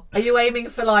more? Are you aiming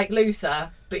for like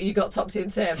Luther, but you got Topsy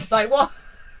and Tim? Like what?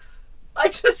 I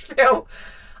just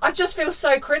feel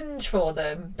so cringe for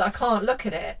them that I can't look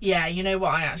at it. Yeah, you know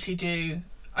what? I do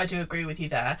agree with you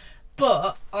there.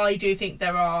 But I do think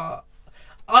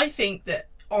I think that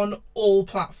on all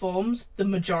platforms, the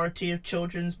majority of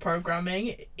children's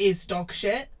programming is dog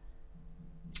shit.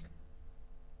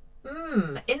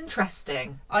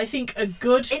 Interesting. I think a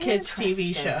good kids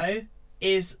TV show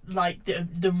is like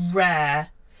the rare.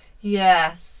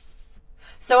 Yes.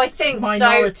 So I think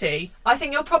minority. I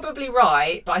think you're probably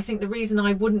right, but I think the reason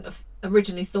I wouldn't have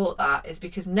originally thought that is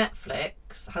because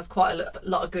Netflix has quite a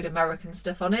lot of good American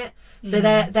stuff on it. So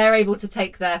they're able to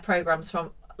take their programs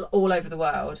from all over the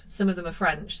world. Some of them are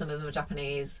French, some of them are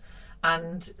Japanese,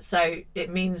 and so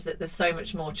it means that there's so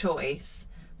much more choice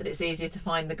that it's easier to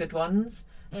find the good ones.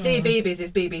 CBeebies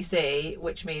is BBC,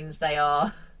 which means they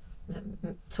are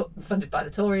funded by the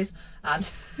Tories, and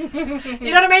you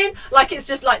know what I mean? Like it's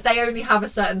just like they only have a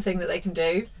certain thing that they can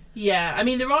do. Yeah, I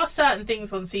mean there are certain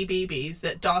things on CBeebies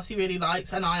that Darcy really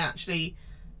likes, and I actually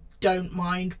don't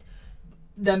mind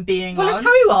them being well, on. I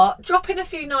tell you what, drop in a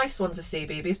few nice ones of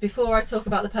CBeebies before I talk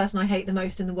about the person I hate the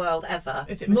most in the world ever.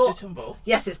 Is it Mr. Tumble?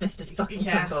 Yes, it's Mr. fucking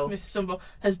Tumble. Mr. Tumble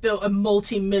has built a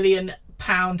multi-million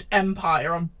pound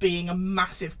empire on being a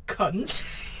massive cunt.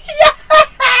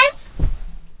 Yes!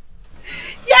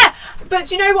 Yeah, but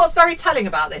do you know what's very telling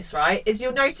about this, right? Is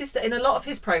you'll notice that in a lot of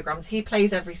his programmes, he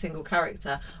plays every single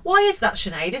character. Why is that,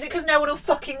 Sinead? Is it because no one will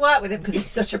fucking work with him because he's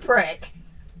such a prick?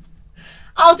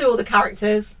 I'll do all the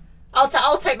characters. I'll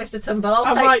take Mr. Tumble.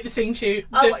 I'll write the theme tune.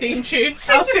 I'll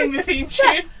sing the theme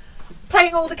tune. Yeah.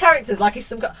 Playing all the characters like he's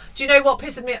some guy. Do you know what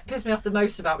pissed me off the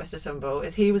most about Mr. Tumble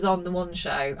is he was on the one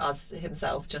show as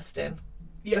himself, Justin.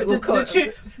 Yeah,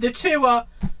 the two are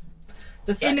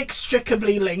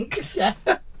inextricably linked. Yeah,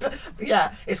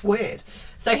 yeah, it's weird.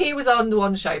 So he was on the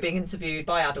one show being interviewed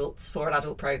by adults for an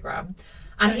adult programme.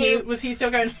 And was he still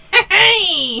going,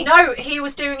 hey? No, he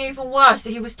was doing even worse.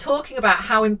 He was talking about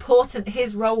how important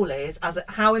his role is,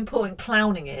 how important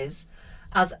clowning is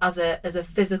as a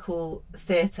physical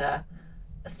theatre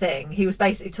thing. He was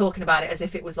basically talking about it as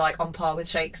if it was like on par with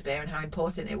Shakespeare and how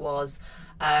important it was,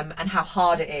 and how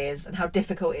hard it is and how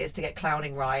difficult it is to get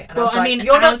clowning right. And I mean,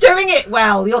 you're not doing it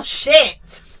well. You're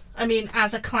shit. I mean,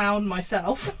 as a clown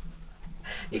myself,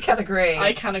 you can agree.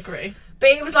 I can agree. But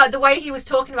it was like the way he was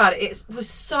talking about it, it was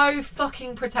so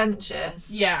fucking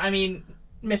pretentious. Yeah, I mean,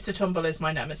 Mr. Tumble is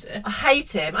my nemesis. I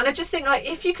hate him. And I just think, like,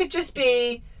 if you could just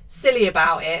be silly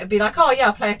about it and be like, oh, yeah,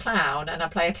 I play a clown and I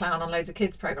play a clown on loads of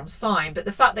kids' programmes, fine. But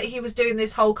the fact that he was doing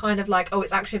this whole kind of like, oh,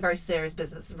 it's actually a very serious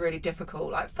business, it's really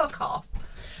difficult, like, fuck off.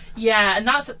 Yeah, and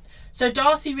that's... So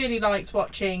Darcy really likes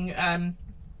watching the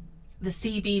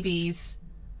CBeebies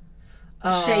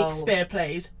Shakespeare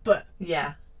plays, but...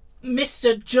 Yeah.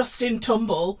 Mr. Justin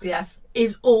Tumble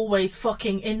is always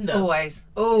fucking in them.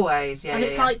 Always, yeah. And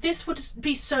it's like, this would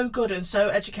be so good and so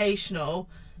educational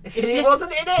if he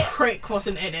wasn't in it. Prick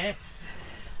wasn't in it.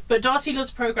 But Darcy loves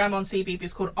a programme on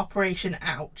CBeebies called Operation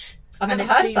Ouch. I've never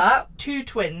heard that. Two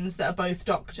twins that are both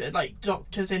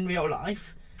doctors in real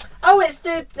life. Oh, it's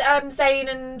the Zayn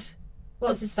and...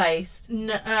 What's his face?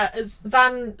 Xander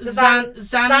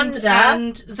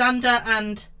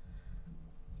and...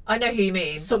 I know who you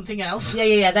mean. Something else.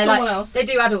 Yeah. They're someone like, else. They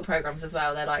do adult programmes as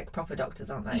well. They're like proper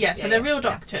doctors, aren't they? Yeah, so they're real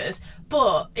doctors.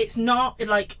 But it's not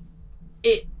like...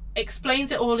 It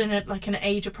explains it all in an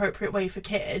age-appropriate way for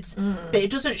kids. But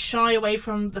it doesn't shy away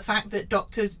from the fact that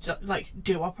doctors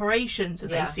do operations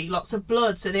and they see lots of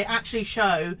blood. So they actually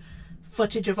show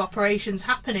footage of operations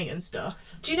happening and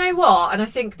stuff. Do you know what? And I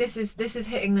think this is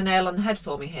hitting the nail on the head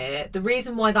for me here. The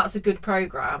reason why that's a good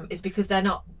programme is because they're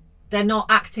not they're not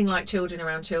acting like children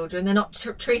around children. They're not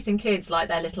treating kids like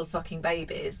they're little fucking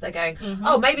babies. They're going,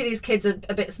 oh, maybe these kids are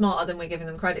a bit smarter than we're giving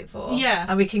them credit for. Yeah.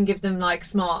 And we can give them like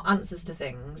smart answers to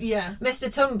things. Yeah. Mr.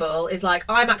 Tumble is like,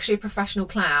 I'm actually a professional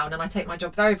clown and I take my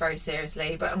job very, very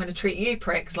seriously, but I'm going to treat you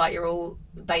pricks like you're all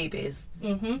babies.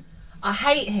 I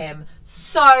hate him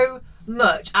so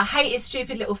much. I hate his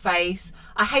stupid little face.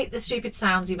 I hate the stupid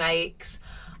sounds he makes.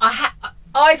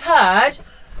 I've heard...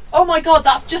 Oh my God,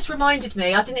 that's just reminded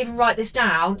me. I didn't even write this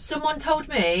down. Someone told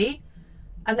me,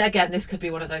 and again, this could be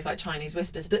one of those like Chinese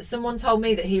whispers, but someone told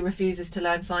me that he refuses to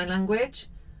learn sign language.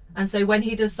 And so when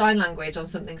he does sign language on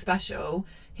something special,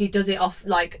 he does it off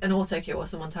like an auto cue or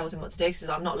someone tells him what to do because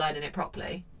I'm not learning it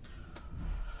properly.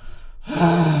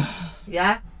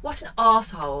 Yeah? What an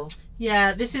arsehole.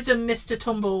 Yeah, this is a Mr.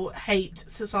 Tumble hate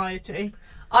society.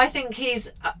 I think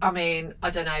he's, I mean, I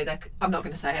don't know. I'm not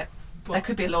going to say it. What? There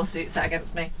could be a lawsuit set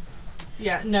against me.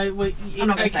 Yeah, no, I'm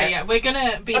not going to say it. Yeah, we're going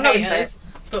to be haters,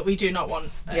 but we do not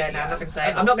want... I'm not going to say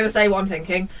it. I'm not going to say what I'm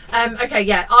thinking. Okay,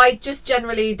 yeah, I just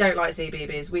generally don't like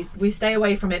CBeebies. We stay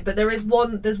away from it, but there's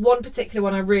one particular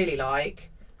one I really like.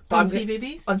 On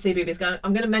CBeebies? On CBeebies.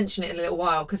 I'm going to mention it in a little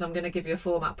while because I'm going to give you a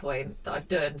format point that I've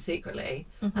done secretly,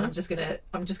 and I'm just going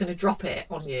to drop it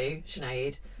on you,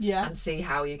 Sinead, and see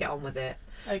how you get on with it.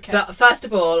 Okay. But first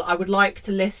of all, I would like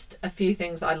to list a few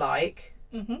things that I like,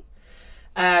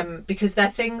 because they're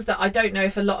things that I don't know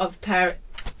if a lot of parents...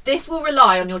 This will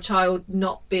rely on your child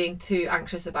not being too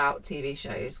anxious about TV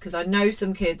shows, because I know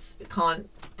some kids can't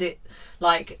do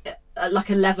like a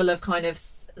level of kind of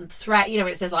threat. You know,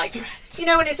 when it says like, you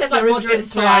know, when it says like moderate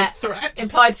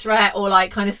implied threat, or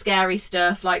like kind of scary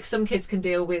stuff. Like some kids can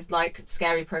deal with like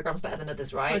scary programs better than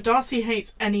others, right? But Darcy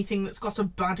hates anything that's got a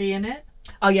baddie in it.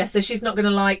 Oh yeah, so she's not going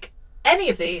to like any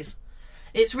of these.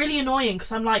 It's really annoying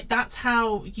because I'm like, that's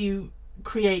how you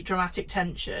create dramatic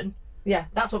tension. Yeah,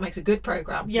 that's what makes a good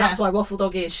programme. Yeah. That's why Waffle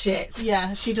Doggy is shit.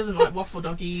 Yeah, she doesn't like Waffle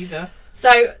Doggy either.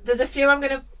 So there's a few I'm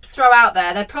going to throw out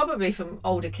there. They're probably from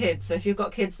older kids. So if you've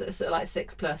got kids that are sort of like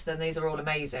 6+, then these are all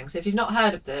amazing. So if you've not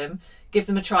heard of them, give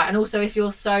them a try. And also if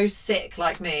you're so sick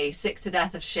like me, sick to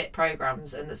death of shit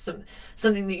programmes, and there's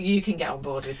something that you can get on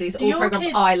board with. These are all programmes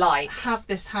I like. Have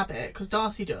this habit, because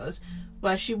Darcy does,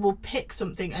 where she will pick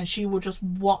something and she will just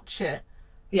watch it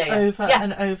over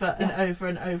and over and over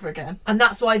and over again. And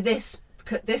that's why this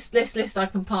list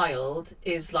I've compiled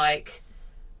is like,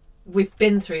 we've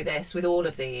been through this with all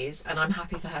of these, and I'm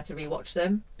happy for her to rewatch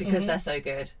them because they're so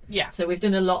good. Yeah. So we've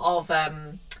done a lot of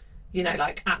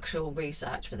like actual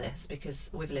research for this because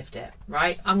we've lived it,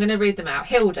 right? I'm going to read them out.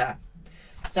 Hilda.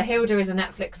 So Hilda is a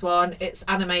Netflix one. It's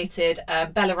animated.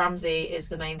 Bella Ramsey is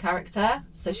the main character,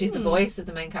 so she's the voice of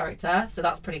the main character, so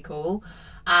that's pretty cool.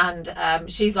 And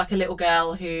she's like a little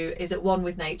girl who is at one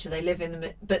with nature. They live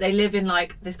in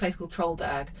like this place called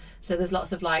Trollberg. So there's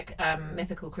lots of like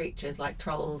mythical creatures like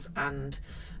trolls and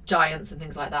giants and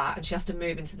things like that. And she has to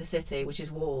move into the city, which is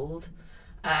walled,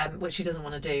 which she doesn't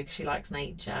want to do because she likes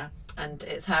nature. And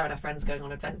it's her and her friends going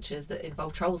on adventures that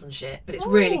involve trolls and shit. But it's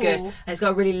really good. And it's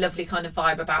got a really lovely kind of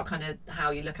vibe about kind of how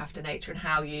you look after nature and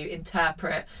how you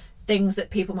interpret things that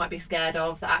people might be scared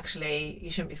of that actually you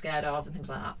shouldn't be scared of, and things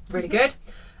like that. Really good.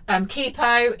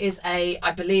 Kipo is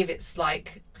I believe it's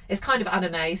kind of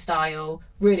anime style,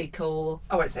 really cool.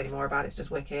 I won't say any more about it, it's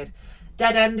just wicked.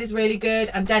 Dead End is really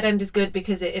good, and Dead End is good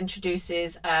because it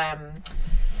introduces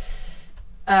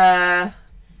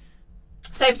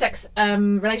same-sex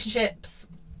relationships,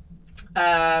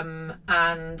 but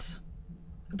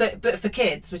for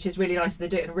kids, which is really nice. They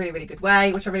do it in a really, really good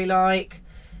way, which I really like.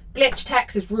 Glitch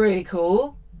Techs is really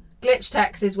cool. Glitch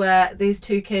Techs is where these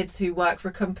two kids who work for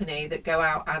a company that go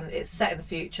out, and it's set in the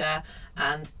future,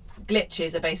 and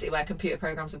glitches are basically where computer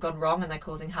programs have gone wrong and they're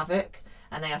causing havoc,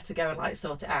 and they have to go and like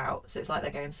sort it out. So it's like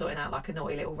they're going sorting out like a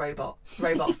naughty little robot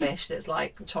fish that's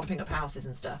like chomping up houses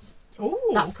and stuff. Ooh.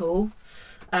 That's cool.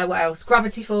 What else?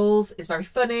 Gravity Falls is very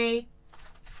funny.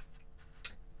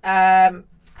 Teen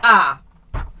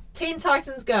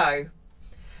Titans Go.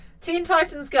 Teen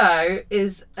Titans Go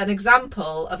is an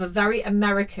example of a very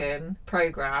American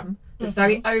programme that's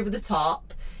very over the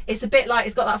top. It's a bit like,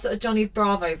 it's got that sort of Johnny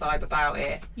Bravo vibe about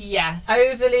it. Yes.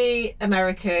 Overly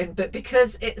American, but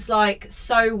because it's like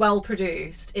so well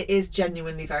produced, it is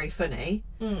genuinely very funny.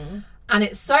 And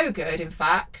it's so good, in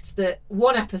fact, that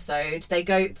one episode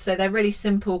so they're really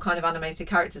simple kind of animated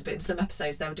characters, but in some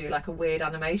episodes they'll do like a weird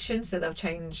animation, so they'll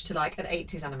change to like an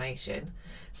 80s animation.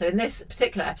 So in this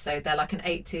particular episode, they're like an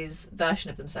 80s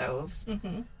version of themselves.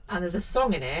 And there's a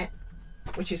song in it,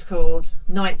 which is called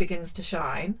Night Begins to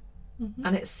Shine,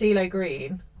 and it's CeeLo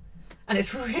Green, and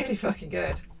it's really fucking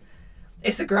good.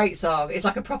 It's a great song. It's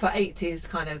like a proper 80s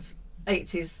kind of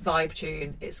 80s vibe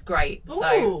tune. It's great.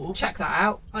 So check that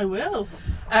out. I will.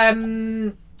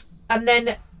 And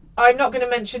then I'm not going to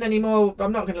mention any more.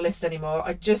 I'm not going to list any more.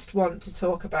 I just want to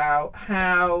talk about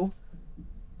how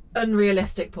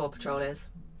unrealistic Paw Patrol is.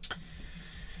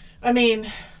 I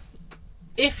mean,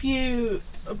 if you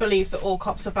believe that all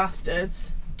cops are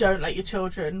bastards, don't let your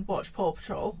children watch Paw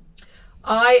Patrol.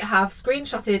 I have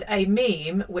screenshotted a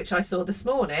meme which I saw this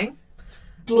morning.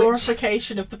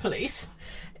 Glorification of the police.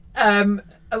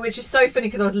 Which is so funny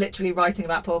because I was literally writing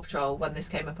about Paw Patrol when this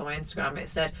came up on my Instagram. It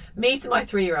said, "Me to my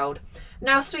 3-year-old.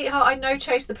 Now, sweetheart, I know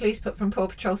Chase the police pup from Paw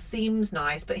Patrol seems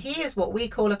nice, but he is what we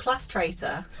call a class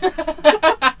traitor."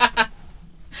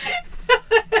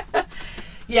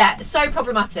 Yeah, so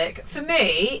problematic. For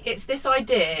me, it's this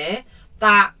idea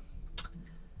that,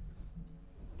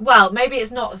 well, maybe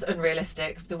it's not as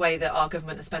unrealistic the way that our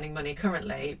government is spending money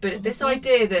currently, but this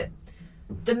idea that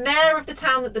the mayor of the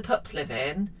town that the pups live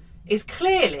in is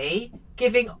clearly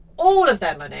giving all of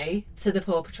their money to the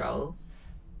Paw Patrol.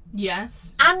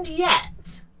 Yes. And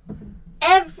yet,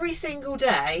 every single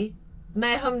day,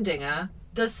 Mayor Humdinger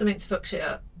does something to fuck shit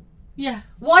up. Yeah.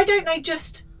 Why don't they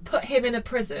just put him in a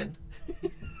prison?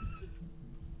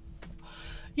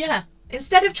 Yeah.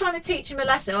 Instead of trying to teach him a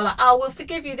lesson, or like, "Oh, we'll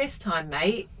forgive you this time,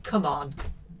 mate. Come on."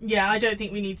 Yeah, I don't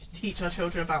think we need to teach our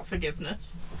children about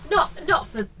forgiveness. Not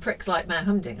for pricks like Mayor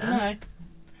Humdinger. No.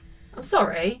 I'm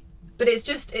sorry, but it's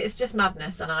just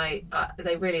madness, and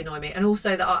they really annoy me. And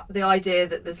also the idea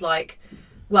that there's like,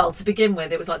 well, to begin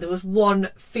with, it was like there was one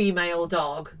female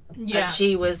dog, and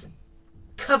she was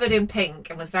covered in pink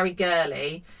and was very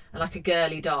girly and like a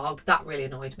girly dog. That really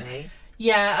annoyed me.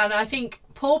 Yeah, and I think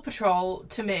Paw Patrol,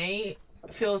 to me,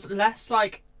 feels less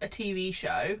like a TV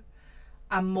show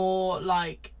and more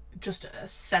like just a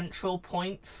central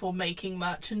point for making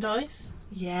merchandise.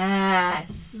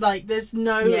 Yes. Like, there's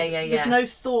no there's no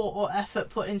thought or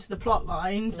effort put into the plot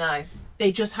lines. No.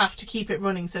 They just have to keep it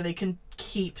running so they can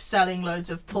keep selling loads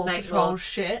of Paw Patrol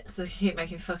shit. So they keep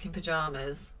making fucking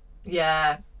pyjamas.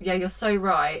 Yeah, you're so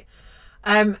right.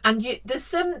 There's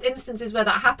some instances where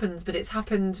that happens, but it's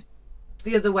happened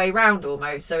the other way round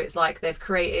almost. So it's like they've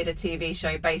created a TV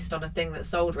show based on a thing that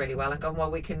sold really well and gone,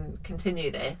 well, we can continue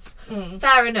this.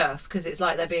 Fair enough, because it's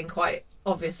like they're being quite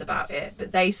obvious about it.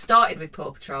 But they started with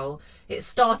Paw Patrol. It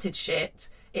started shit.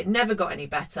 It never got any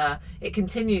better. It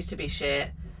continues to be shit.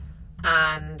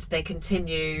 And they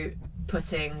continue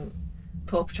putting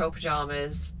Paw Patrol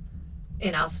pyjamas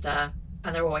in Asda.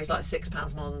 And they're always like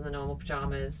 £6 more than the normal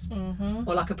pyjamas. Mm-hmm.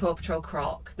 Or like a Paw Patrol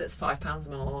croc that's £5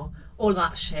 more. All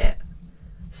that shit.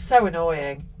 So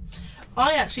annoying.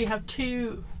 I actually have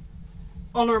 2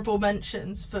 honourable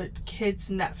mentions for kids'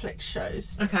 Netflix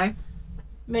shows. Okay.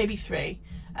 Maybe 3.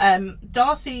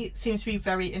 Darcy seems to be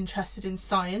very interested in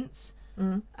science.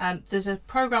 There's a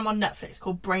programme on Netflix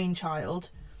called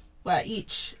Brainchild, where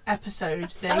each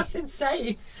episode sounds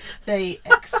insane. They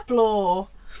explore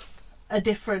a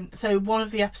different. So one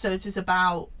of the episodes is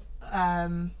about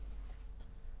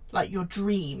like your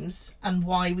dreams and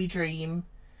why we dream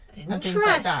and things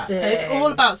like that. So it's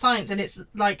all about science, and it's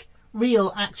like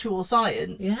real, actual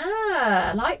science.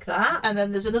 Yeah, I like that. And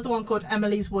then there's another one called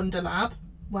Emily's Wonder Lab,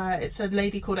 where it's a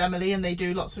lady called Emily and they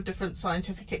do lots of different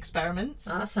scientific experiments.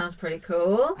 That sounds pretty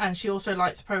cool. And she also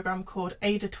likes a programme called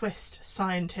Ada Twist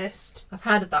Scientist. I've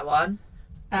heard of that one.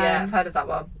 Yeah, I've heard of that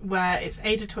one. Where it's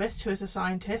Ada Twist, who is a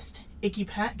scientist, Iggy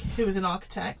Peck, who is an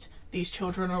architect. These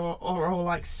children are all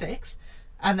like 6.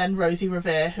 And then Rosie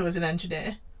Revere, who is an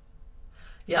engineer.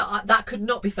 Yeah, that could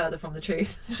not be further from the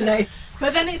truth, Sinead.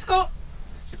 But then it's got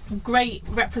great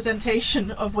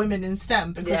representation of women in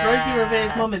STEM, because Rosie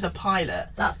Revere's mum is a pilot.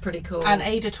 That's pretty cool. And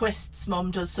Ada Twist's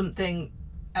mum does something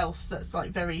else that's like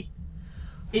very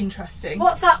interesting.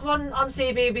 What's that one on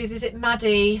CBeebies? Is it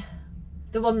Maddie?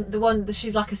 The one that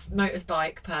she's like a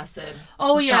motorbike person.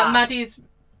 Oh, What's yeah, that? Maddie's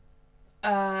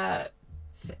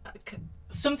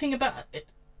something about it.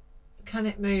 Can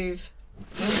it move?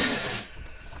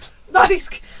 Maddie's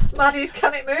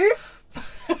Can it move?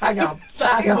 Hang on.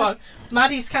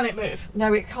 Maddie's Can It Move?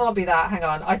 No, it can't be that. Hang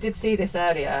on. I did see this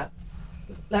earlier.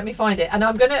 Let me find it. And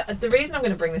the reason I'm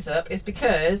gonna bring this up is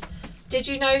because, did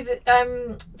you know that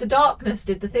The Darkness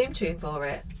did the theme tune for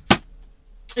it?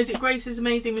 Is it Grace's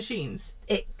Amazing Machines?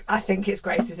 I think it's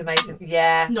Grace's Amazing.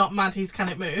 Yeah. Not Maddie's Can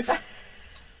It Move?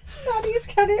 Maddie's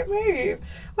Can It Move?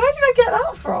 Where did I get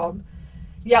that from?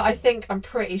 Yeah, I'm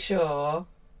pretty sure.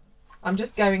 I'm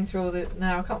just going through all the...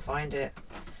 No, I can't find it.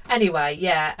 Anyway,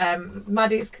 yeah,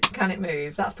 Maddie's Can It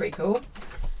Move? That's pretty cool.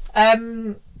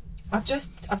 I've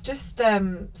just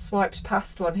swiped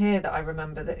past one here that I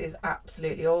remember that is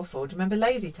absolutely awful. Do you remember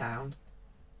Lazy Town?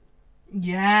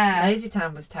 Yeah. Lazy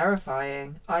Town was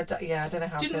terrifying. I don't know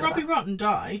how. Didn't Robbie Rotten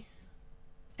die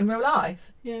in real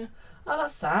life? Yeah. Oh,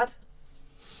 that's sad.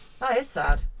 That is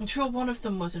sad. I'm sure one of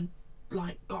them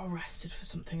got arrested for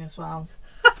something as well.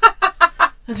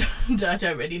 I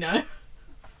don't really know.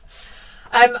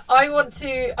 I want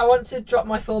to drop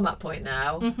my format point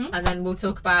now, and then we're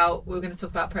going to talk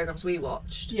about programs we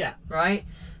watched. Yeah. Right.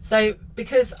 So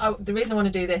because the reason I want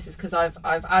to do this is because I've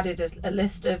added a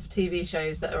list of TV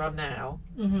shows that are on now.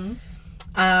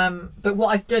 But what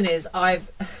I've done is I've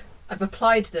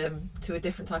applied them to a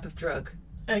different type of drug.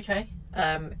 Okay.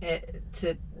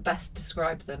 To best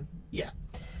describe them. Yeah.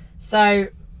 So,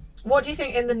 what do you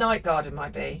think In the Night Garden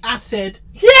might be? Acid.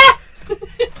 Yeah!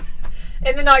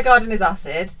 In the Night Garden is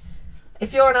acid.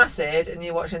 If you're on acid and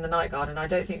you're watching The Night Garden, I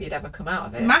don't think you'd ever come out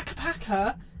of it.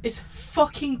 Macapaca is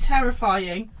fucking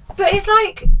terrifying. But it's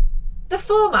like, the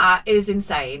format is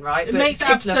insane, right? It but makes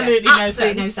absolutely no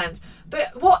sense.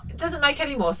 But what doesn't make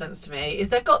any more sense to me is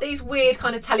they've got these weird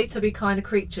kind of Teletubby kind of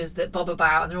creatures that bob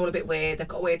about and they're all a bit weird. They've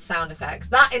got weird sound effects.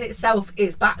 That in itself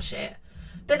is batshit.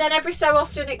 But then every so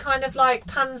often it kind of like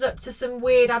pans up to some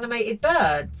weird animated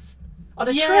birds on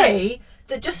a tree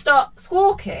that just start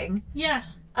squawking. Yeah.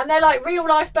 And they're like real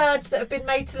life birds that have been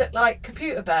made to look like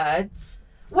computer birds.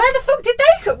 Where the fuck did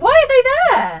they come? Why are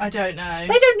they there? I don't know.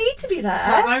 They don't need to be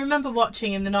there. I remember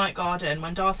watching In the Night Garden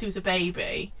when Darcy was a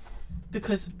baby,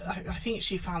 because I think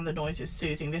she found the noises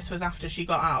soothing. This was after she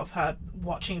got out of her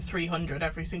watching 300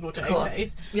 every single day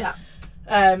phase. Yeah.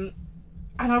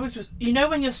 And I was,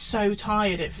 when you're so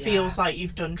tired, it feels like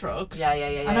you've done drugs. Yeah.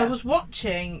 And I was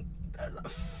watching,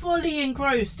 fully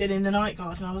engrossed in the Night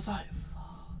Garden. I was like,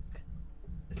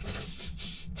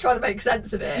 fuck. Trying to make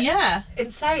sense of it. Yeah.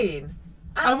 Insane.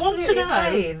 Absolutely I want to know.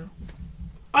 Insane.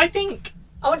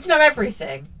 I want to know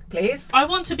everything, please. I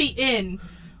want to be in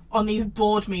on these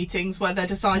board meetings where they're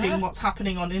deciding what's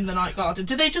happening on In the Night Garden.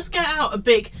 Do they just get out a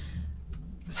big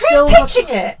pitching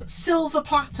it? Silver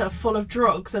platter full of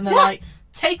drugs and they're like,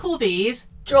 take all these,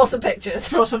 draw some pictures,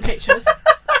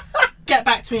 get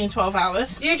back to me in 12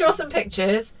 hours. You draw some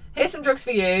pictures, here's some drugs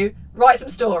for you, write some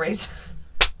stories.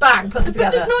 Bang, put them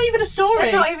together. But there's not even a story.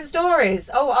 There's not even stories.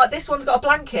 Oh, this one's got a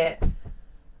blanket.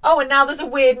 Oh, and now there's a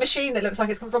weird machine that looks like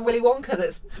it's come from Willy Wonka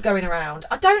that's going around.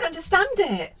 I don't understand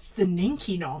it. It's the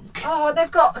Ninky Nonk. Oh,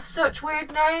 they've got such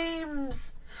weird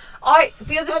names.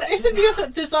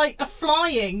 There's like a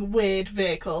flying weird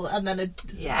vehicle and then a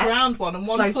round one, and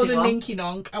one's called a Ninky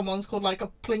Nonk and one's called like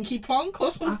a Plinky Plonk or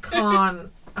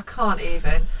something. I can't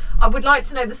even. I would like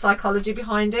to know the psychology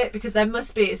behind it, because there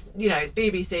must be, it's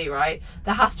BBC, right?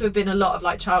 There has to have been a lot of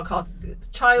like child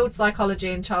psychology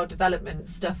and child development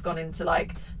stuff gone into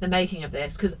like the making of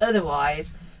this, because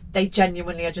otherwise they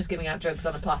genuinely are just giving out drugs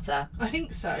on a platter. I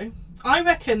think so. I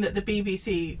reckon that the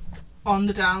BBC on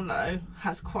the down low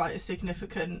has quite a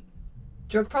significant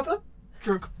drug problem?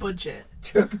 Drug budget.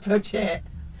 Drug budget.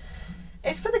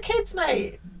 It's for the kids,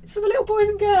 mate. It's for the little boys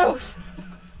and girls.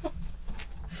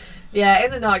 Yeah,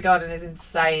 In the Night Garden is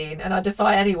insane, and I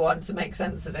defy anyone to make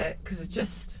sense of it, because it's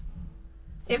just...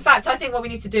 In fact, I think what we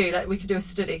need to do, we could do a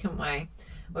study, couldn't we?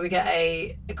 Where we get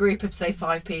a group of, say,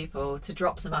 5 people to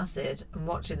drop some acid and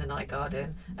watch In the Night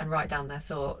Garden and write down their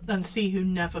thoughts. And see who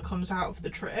never comes out of the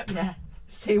trip. Yeah.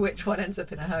 See which one ends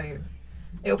up in a home.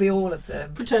 It'll be all of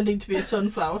them. Pretending to be a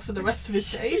sunflower for the rest of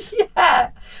his days.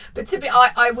 Yeah. But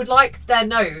I would like their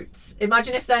notes.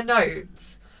 Imagine if their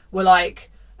notes were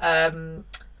like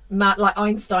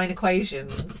Einstein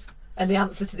equations, and the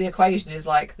answer to the equation is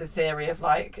like the theory of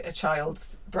like a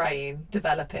child's brain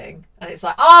developing, and it's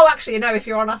like, oh, actually, if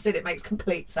you're on acid it makes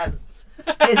complete sense.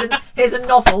 Here's a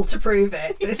novel to prove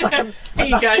it. It's like a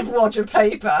massive wad of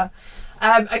paper.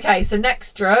 Okay, so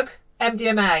next drug,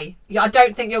 MDMA. I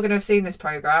don't think you're going to have seen this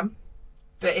programme,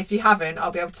 but if you haven't,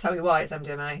 I'll be able to tell you why it's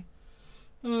MDMA.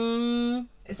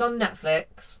 It's on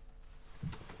Netflix.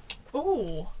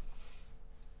 Oh,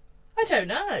 I don't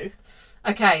know.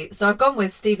 Okay, so I've gone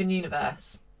with Steven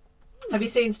Universe. Have you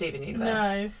seen Steven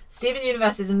Universe? No. Steven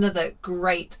Universe is another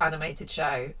great animated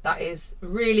show that is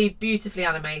really beautifully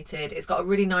animated. It's got a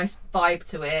really nice vibe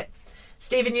to it.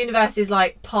 Steven Universe is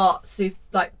not part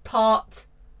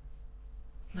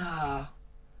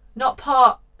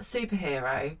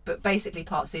superhero, but basically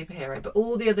part superhero. But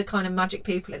all the other kind of magic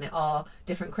people in it are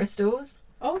different crystals.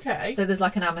 Okay. So there's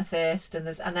like an amethyst, and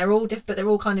they're all but they're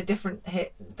all kind of different.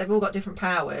 They've all got different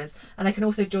powers, and they can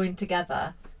also join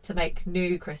together to make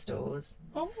new crystals.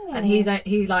 Oh. And he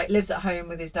lives at home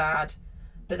with his dad,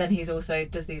 but then he's also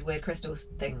does these weird crystal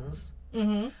things.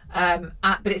 Mm-hmm.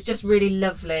 But it's just really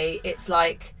lovely. It's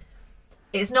like,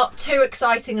 it's not too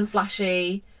exciting and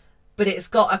flashy, but it's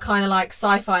got a kind of like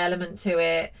sci-fi element to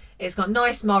it. it's got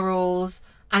nice morals,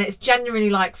 and it's genuinely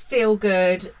like feel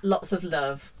good, lots of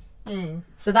love.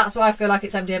 So that's why I feel like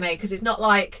it's MDMA, because it's not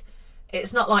like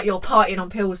you're partying on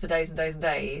pills for days and days and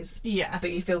days. Yeah.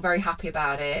 But you feel very happy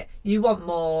about it. You want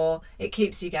more. It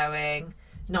keeps you going.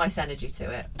 Nice energy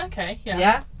to it. Okay, yeah.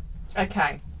 Yeah?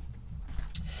 Okay.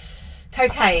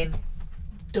 Cocaine.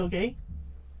 Dougie.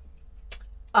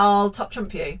 I'll top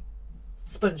trump you.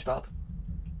 SpongeBob.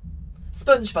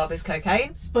 SpongeBob is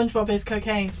cocaine. SpongeBob is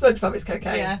cocaine. SpongeBob is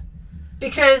cocaine. Yeah.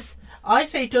 Because... I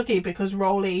say Dougie because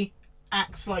Rolly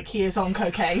acts like he is on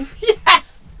cocaine.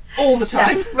 Yes! All the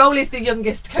time. Yeah, Rolly's the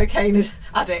youngest cocaine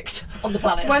addict on the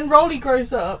planet. When Rolly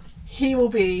grows up, he will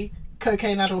be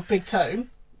cocaine adult Big Tone.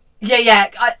 Yeah.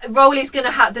 Rolly's going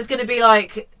to have... There's going to be,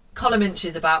 like, column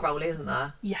inches about Rolly, isn't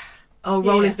there? Yeah. Oh,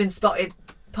 Rolly's been spotted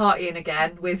partying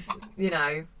again with, you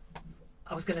know...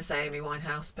 I was going to say Amy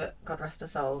Winehouse, but God rest her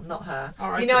soul, not her.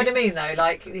 R.I.P. You know what I mean, though?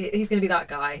 Like, he's going to be that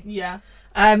guy. Yeah.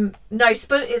 No, it's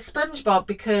SpongeBob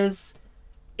because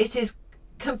it is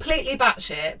completely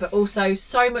batshit, but also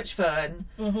so much fun.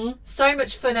 Mm-hmm. So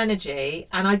much fun energy,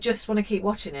 and I just want to keep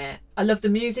watching it. I love the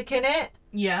music in it.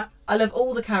 Yeah. I love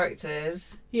all the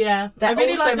characters. Yeah. They're I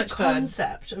really all so like much the fun.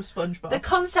 concept of SpongeBob. The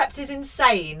concept is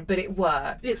insane, but it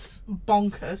works. It's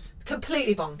bonkers.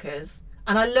 Completely bonkers.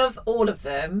 And I love all of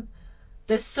them.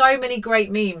 There's so many great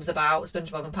memes about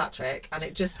SpongeBob and Patrick, and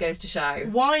it just goes to show.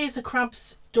 Why is a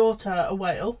crab's daughter a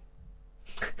whale?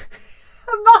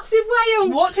 A massive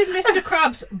whale! What did Mr.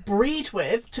 Krabs breed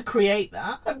with to create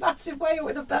that? A massive whale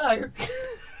with a bow.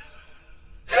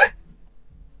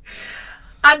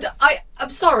 And I'm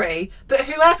sorry, but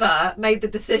whoever made the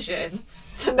decision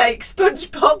to make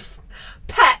SpongeBob's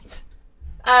pet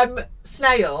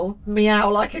snail meow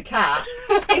like a cat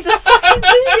is a fucking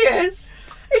genius.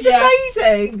 It's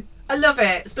amazing. I love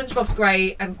it. SpongeBob's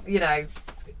great, and you know,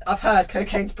 I've heard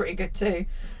cocaine's pretty good too.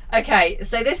 Okay,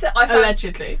 so this I found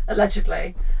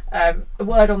allegedly a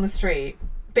word on the street.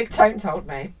 Big Tone told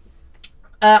me.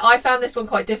 I found this one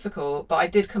quite difficult, but I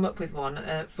did come up with one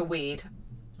for weed,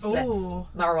 spliffs, Ooh.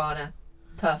 marijuana,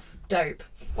 puff, dope,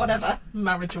 whatever.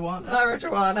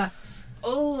 Marijuana.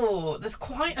 Oh, there's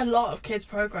quite a lot of kids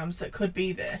programs that could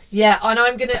be this. Yeah, and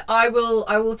I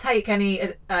will take any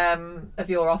of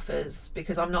your offers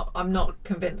because I'm not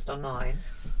convinced on mine.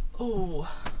 Oh.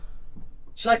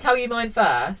 Shall I tell you mine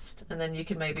first, and then you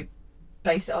can maybe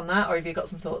base it on that, or have you got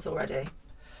some thoughts already?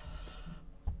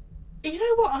 You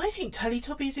know what? I think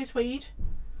Teletubbies is weed.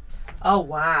 Oh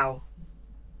wow.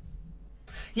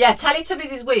 Yeah,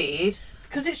 Teletubbies is weed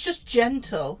because it's just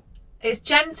gentle. It's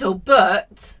gentle,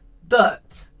 but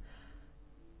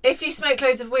if you smoke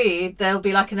loads of weed, there'll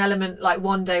be like an element like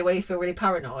one day where you feel really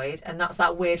paranoid, and that's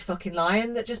that weird fucking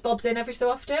lion that just bobs in every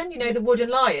so often. You know, the wooden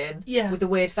lion with the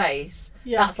weird face.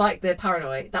 Yeah. That's like the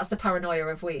paranoid. That's the paranoia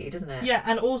of weed, isn't it? Yeah,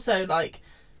 and also like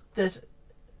there's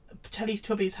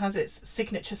Teletubbies has its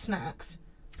signature snacks.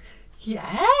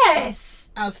 Yes.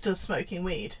 As does smoking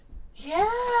weed. Yeah.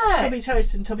 Tubby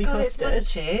toast and tubby custard.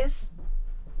 Cheers.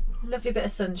 Lovely bit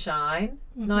of sunshine.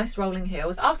 Mm-hmm. Nice rolling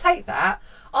hills. I'll take that.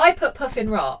 I put Puffin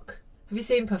Rock. Have you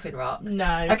seen Puffin Rock?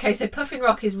 No. Okay, so Puffin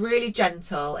Rock is really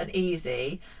gentle and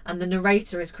easy, and the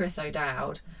narrator is Chris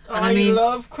O'Dowd. And I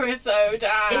love Chris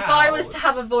O'Dowd. If I was to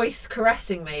have a voice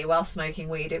caressing me while smoking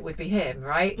weed, it would be him,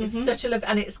 right? Mm-hmm. It's such a love,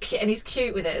 and he's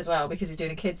cute with it as well because he's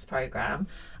doing a kids program,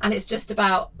 and it's just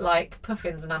about like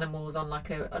puffins and animals on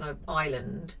like on an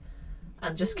island,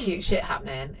 and just cute shit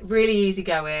happening. Really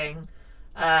easygoing.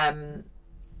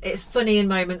 It's funny in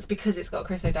moments because it's got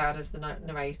Chris O'Dowd as the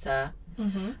narrator.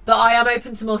 Mm-hmm. But I am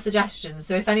open to more suggestions.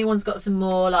 So if anyone's got some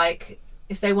more, like,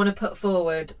 if they want to put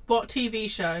forward... What TV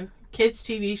show, kids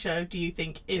TV show, do you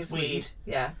think is weed?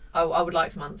 Yeah. I would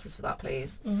like some answers for that,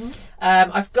 please. Mm-hmm.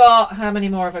 I've got... How many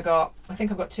more have I got? I think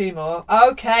I've got 2 more.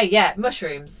 Okay, yeah.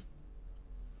 Mushrooms.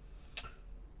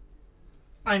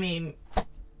 I mean...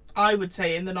 I would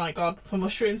say in the night garden for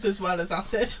mushrooms as well as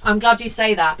acid. I'm glad you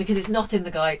say that because it's not in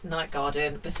the night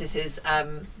garden, but it is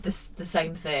the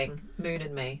same thing. Moon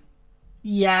and Me.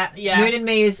 Yeah. Moon and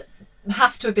Me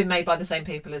has to have been made by the same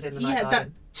people as in the night garden. That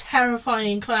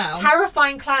terrifying clown.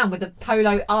 Terrifying clown with the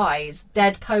polo eyes,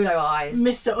 dead polo eyes.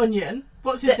 Mr. Onion.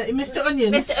 What's his name? Mr.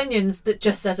 Onions. Mr. Onions that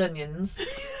just says onions.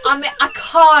 I mean, I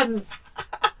can't.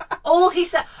 All he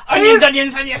said.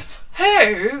 Onions.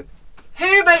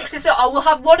 Who makes this up? Oh, we'll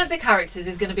have one of the characters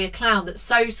is going to be a clown that's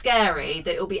so scary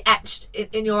that it'll be etched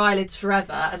in your eyelids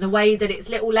forever, and the way that its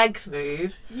little legs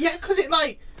move. Yeah, because it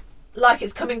like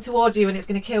it's coming towards you and it's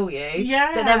going to kill you.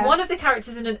 Yeah. But then one of the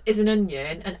characters is an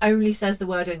onion and only says the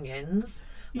word onions.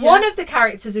 Yeah. One of the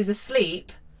characters is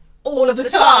asleep all of the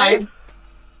time.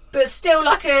 but still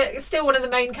still one of the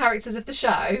main characters of the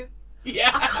show.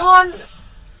 Yeah. I can't.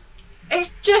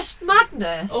 It's just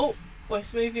madness. Oh, we're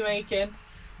smoothie making.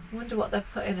 I wonder what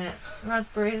they've put in it.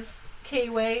 Raspberries,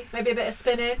 kiwi, maybe a bit of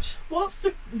spinach. What's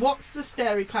the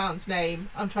scary clown's name?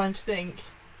 I'm trying to think.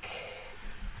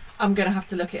 I'm gonna have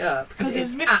to look it up because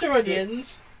it's Mr.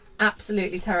 Onions.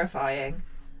 Absolutely terrifying.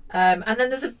 And then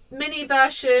there's a mini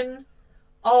version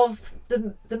of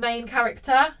the main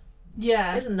character.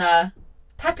 Yeah. Isn't there?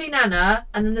 Peppy Nana,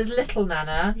 and then there's Little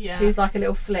Nana, who's like a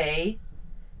little flea.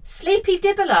 Sleepy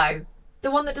Dibolo,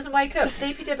 the one that doesn't wake up.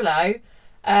 Sleepy Dibolo.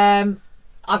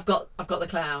 I've got the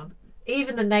clown.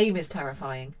 Even the name is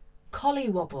terrifying.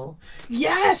 Collywobble.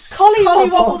 Yes.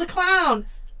 Collywobble the clown.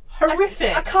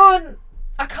 Horrific.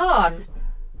 I can't.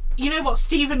 You know what?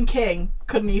 Stephen King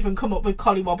couldn't even come up with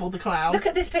Collywobble the clown. Look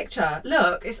at this picture.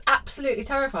 Look, it's absolutely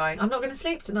terrifying. I'm not going to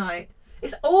sleep tonight.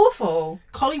 It's awful.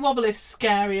 Collywobble is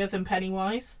scarier than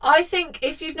Pennywise. I think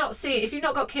if you've not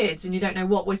got kids and you don't know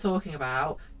what we're talking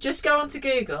about, just go onto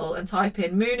Google and type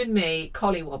in Moon and Me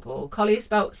Collywobble. Collie is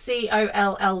spelled Colly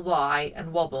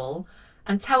and wobble,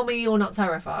 and tell me you're not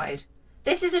terrified.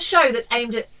 This is a show that's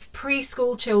aimed at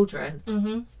preschool children.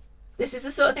 Mm-hmm. This is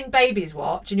the sort of thing babies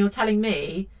watch, and you're telling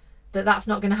me that that's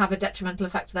not going to have a detrimental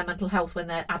effect to their mental health when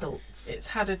they're adults. It's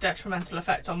had a detrimental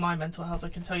effect on my mental health, I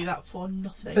can tell you that for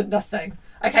nothing. For nothing.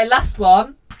 Okay, last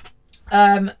one.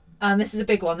 And this is a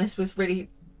big one. This was really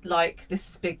this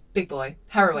is big boy.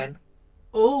 Heroin.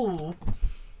 Oh.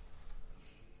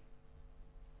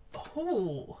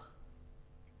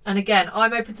 And again,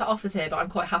 I'm open to offers here, but I'm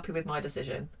quite happy with my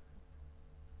decision.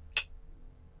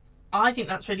 I think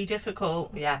that's really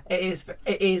difficult. Yeah, it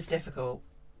is difficult.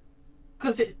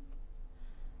 Because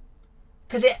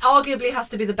it arguably has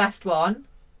to be the best one,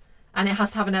 and it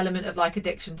has to have an element of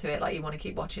addiction to it, like you want to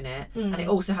keep watching it, and it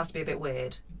also has to be a bit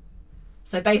weird.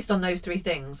 So based on those three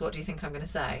things, what do you think I'm going to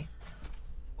say?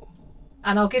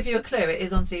 And I'll give you a clue, it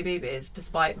is on CBeebies,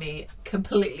 despite me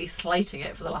completely slating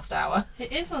it for the last hour.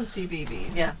 It is on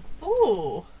CBeebies? Yeah.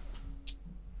 Ooh.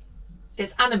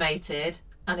 It's animated,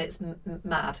 and it's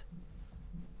mad.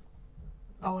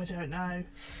 Oh, I don't know.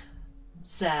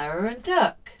 Sarah and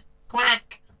Duck.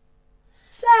 Quack.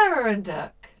 Sarah and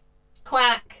Duck.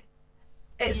 Quack.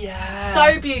 It's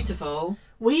so beautiful.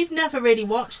 We've never really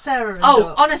watched Sarah and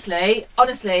Duck.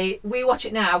 Honestly, we watch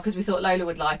it now because we thought Lola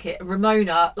would like it.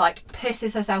 Ramona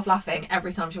pisses herself laughing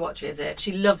every time she watches it.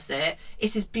 She loves it.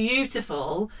 It is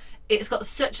beautiful. It's got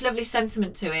such lovely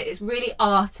sentiment to it. It's really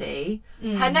arty.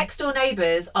 Her next door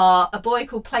neighbours are a boy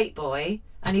called Plate Boy,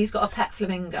 and he's got a pet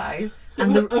flamingo.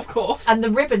 And of course. And the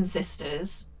Ribbon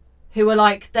sisters, who are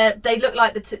they look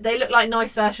like they look like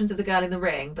nice versions of the girl in the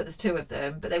ring, but there's two of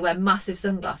them, but they wear massive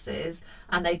sunglasses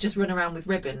and they just run around with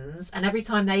ribbons, and every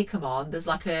time they come on there's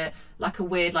like a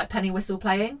weird penny whistle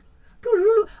playing.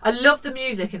 I love the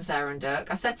music in Sarah and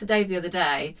Duck. I said to Dave the other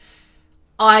day,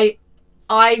 I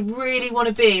really want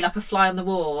to be like a fly on the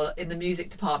wall in the music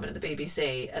department at the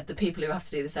BBC, at the people who have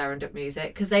to do the Sarah and Duck music,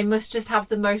 because they must just have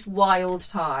the most wild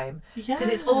time. Because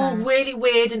it's all really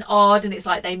weird and odd, and it's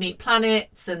like they meet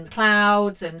planets and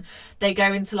clouds, and they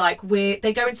go into a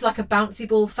bouncy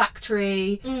ball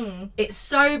factory. It's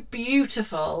so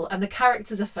beautiful, and the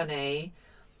characters are funny.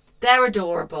 They're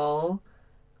adorable.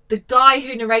 The guy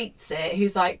who narrates it,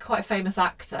 who's quite a famous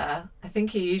actor, I think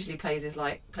he usually plays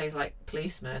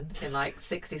policeman in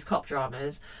 60s cop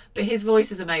dramas, but his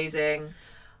voice is amazing.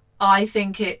 I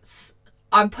think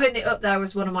I'm putting it up there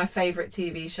as one of my favourite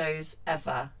TV shows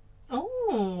ever.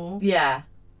 Oh. Yeah.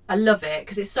 I love it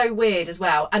because it's so weird as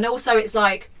well. And also it's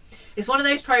one of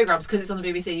those programmes, because it's on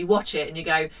the BBC, you watch it and you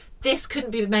go, this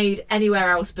couldn't be made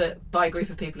anywhere else but by a group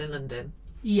of people in London.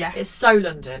 Yeah. It's so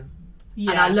London.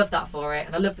 Yeah. And I love that for it,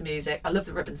 and I love the music. I love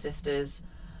the Ribbon sisters.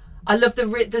 I love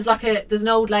there's an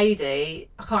old lady,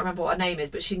 I can't remember what her name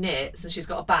is, but she knits and she's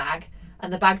got a bag,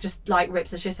 and the bag just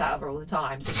rips the shit out of her all the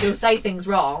time. So she'll say things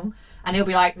wrong and he'll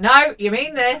be like, no, you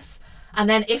mean this. And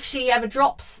then if she ever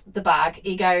drops the bag,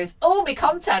 he goes, oh, me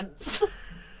contents.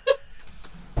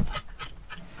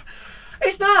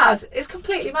 It's mad. It's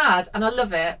completely mad, and I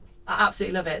love it. I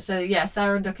absolutely love it. So yeah,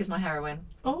 Sarah and Duck is my heroine.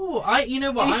 Oh, you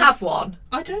know what? Do you have one?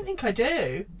 I don't think I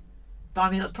do. But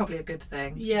I mean, that's probably a good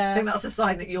thing. Yeah. I think that's a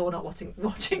sign that you're not watching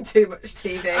too much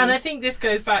TV. And I think this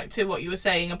goes back to what you were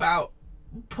saying about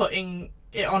putting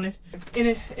it on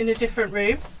in a different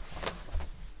room.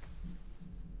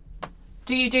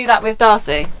 Do you do that with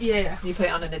Darcy? Yeah. You put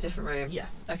it on in a different room? Yeah.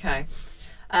 Okay.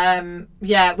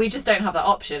 Yeah, we just don't have that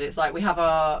option. It's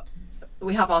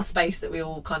we have our space that we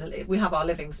all we have our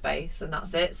living space, and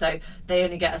that's it. So they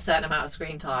only get a certain amount of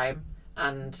screen time,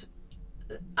 and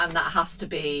that has to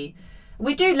be,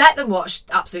 We do let them watch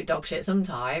absolute dog shit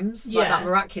sometimes. Like Yeah. that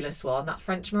Miraculous one, that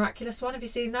French Miraculous one. Have you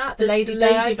seen that? The Ladybird.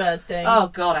 Ladybird thing. Oh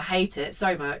God, I hate it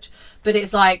so much. But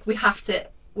it's like we have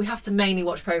to mainly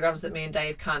watch programmes that me and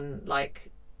Dave can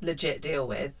like legit deal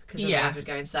with, because otherwise we'd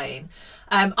go insane.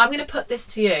 I'm going to put this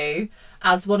to you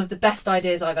as one of the best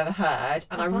ideas I've ever heard,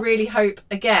 and I really hope,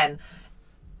 again,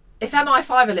 if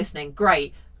MI5 are listening,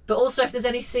 great. But also if there's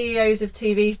any CEOs of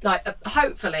TV, like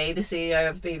hopefully the CEO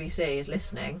of BBC is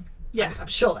listening. Yeah. I'm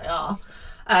sure they are.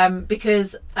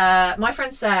 Because my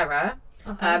friend Sarah,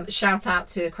 shout out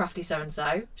to Crafty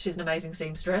So-and-so. She's an amazing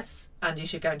seamstress, and you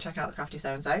should go and check out the Crafty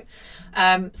So-and-so.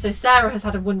 So Sarah has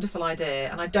had a wonderful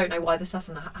idea, and I don't know why this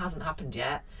hasn't happened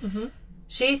yet. Mm-hmm.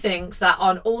 She thinks that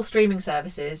on all streaming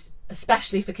services,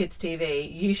 especially for kids'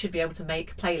 TV, you should be able to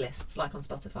make playlists like on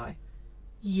Spotify.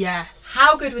 Yes.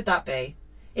 How good would that be?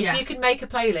 If you could make a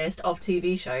playlist of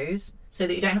TV shows so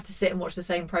that you don't have to sit and watch the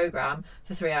same programme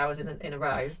for 3 hours in a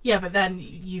row. Yeah, but then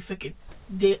you forget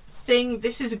the thing.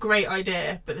 This is a great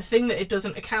idea, but the thing that it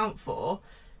doesn't account for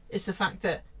is the fact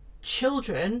that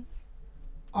children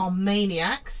are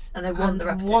maniacs and they want the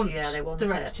repetition. Yeah, they want the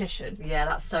repetition. Yeah,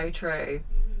 that's so true.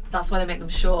 That's why they make them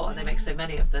short and they make so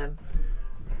many of them.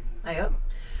 Hey up.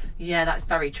 Yeah, that's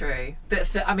very true. But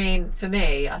for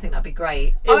me, I think that'd be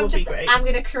great. It would be great. I'm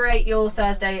going to create your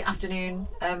Thursday afternoon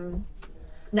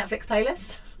Netflix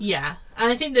playlist. Yeah,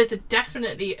 and I think there's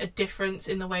definitely a difference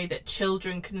in the way that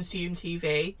children consume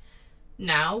TV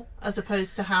now, as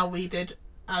opposed to how we did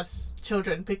as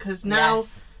children, because now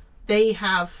they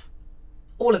have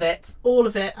all of it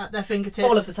at their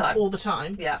fingertips all the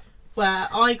time. Yeah. Where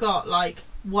I got like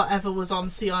whatever was on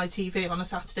CITV on a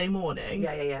Saturday morning,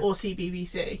 or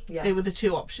CBBC. Yeah. They were the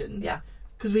two options. Yeah.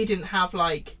 Because we didn't have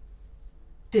like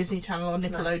Disney Channel or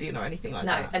Nickelodeon or anything like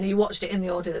that. No, and you watched it in the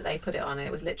order that they put it on, and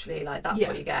it was literally like, that's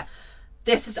what you get.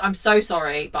 I'm so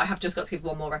sorry, but I have just got to give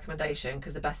one more recommendation,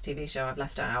 because the best TV show I've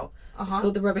left out. It's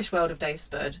called The Rubbish World of Dave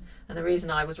Spud, and the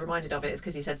reason I was reminded of it is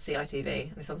because you said CITV,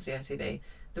 and it's on CITV.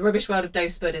 The Rubbish World of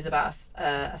Dave Spud is about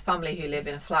a family who live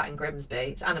in a flat in Grimsby.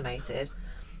 It's animated,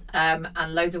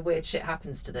 and loads of weird shit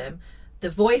happens to them. The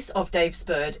voice of Dave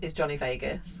Spud is Johnny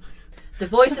Vegas. The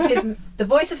voice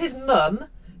of his mum,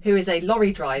 who is a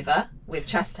lorry driver with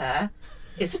chest hair,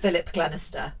 is Philip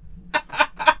Glenister.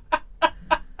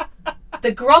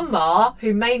 The grandma,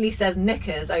 who mainly says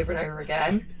knickers over and over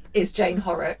again, is Jane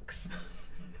Horrocks.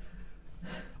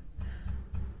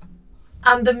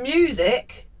 And the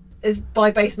music is by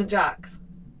Basement Jaxx.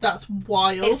 That's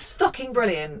wild. It's fucking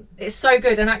brilliant. It's so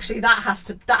good, and actually that has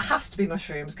to be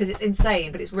Mushrooms, because it's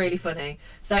insane, but it's really funny.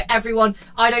 So everyone,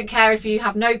 I don't care if you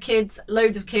have no kids,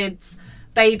 loads of kids,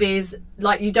 babies,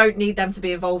 like, you don't need them to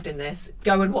be involved in this.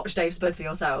 Go and watch Dave Spud for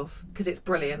yourself, because it's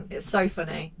brilliant. It's so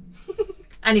funny.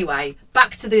 Anyway,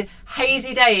 back to the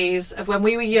hazy days of when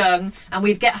we were young and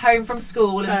we'd get home from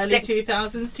school and early 2000s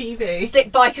TV.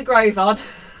 Stick Biker Grove on.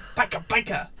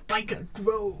 Biker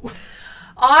Grove.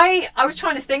 I was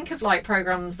trying to think of like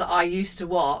programmes that I used to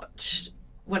watch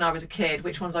when I was a kid,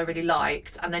 which ones I really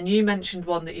liked, and then you mentioned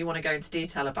one that you want to go into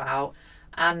detail about,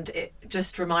 and it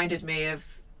just reminded me of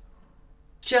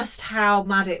just how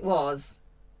mad it was.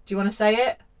 Do you want to say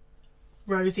it?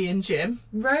 Rosie and Jim.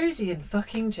 Rosie and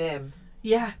fucking Jim.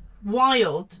 Yeah,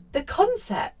 wild. The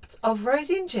concept of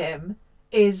Rosie and Jim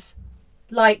is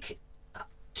like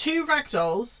two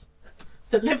ragdolls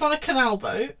that live on a canal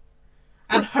boat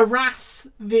and harass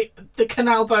the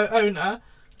canal boat owner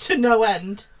to no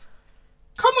end.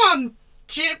 Come on,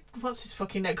 Jim. What's his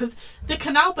fucking name? Because the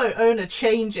canal boat owner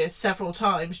changes several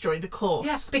times during the course.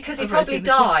 Yeah, because he probably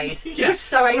died. He was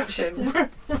so ancient.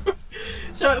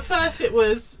 So at first it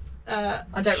was... I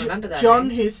don't remember that. John,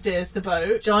 who steers the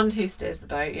boat.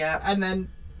 Yeah. And then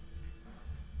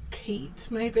Pete,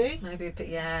 maybe, but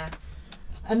yeah.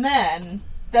 And then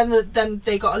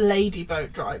they got a lady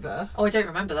boat driver. Oh, I don't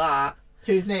remember that.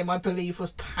 Whose name I believe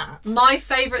was Pat. My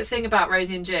favourite thing about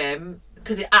Rosie and Jim,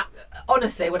 because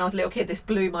honestly, when I was a little kid, this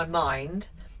blew my mind,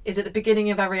 is at the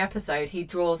beginning of every episode he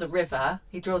draws a river,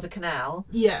 he draws a canal.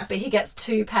 Yeah. But he gets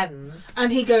 2 pens.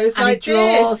 And he goes and like he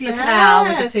draws this. the canal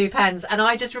with the 2 pens. And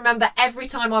I just remember every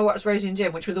time I watched Rosie and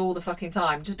Jim, which was all the fucking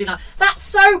time, just being like, that's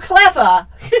so clever!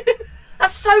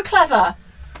 That's so clever!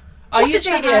 What a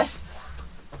genius!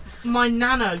 My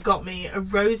nana got me a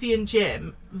Rosie and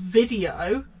Jim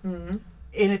video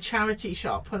in a charity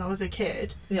shop when I was a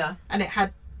kid. Yeah. And it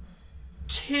had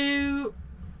 2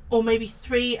 or maybe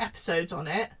 3 episodes on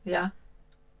it. Yeah.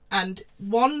 And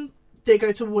one, they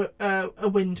go to a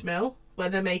windmill where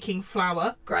they're making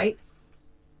flour. Great.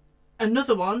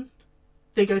 Another one,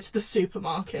 they go to the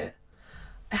supermarket.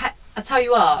 I tell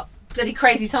you what, Bloody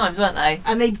crazy times, weren't they?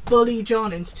 And they bully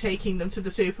John into taking them to the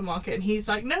supermarket, and he's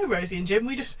like, "No, Rosie and Jim,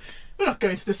 we're not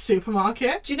going to the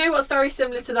supermarket." Do you know what's very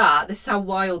similar to that? This is how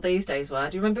wild these days were.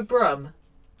 Do you remember Brum?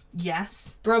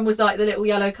 Yes. Brum was like the little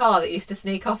yellow car that used to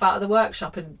sneak off out of the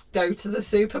workshop and go to the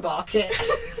supermarket.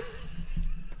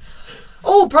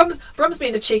 Oh, Brum's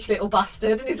being a cheeky little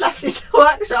bastard and he's left his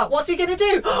workshop. What's he going to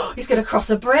do? He's going to cross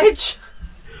a bridge.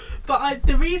 But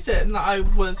the reason that I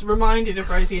was reminded of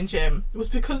Rosie and Jim was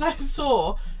because I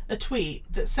saw a tweet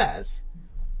that says,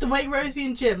 the way Rosie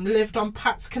and Jim lived on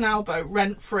Pat's canal boat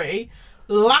rent-free,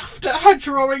 laughed at her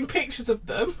drawing pictures of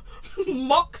them,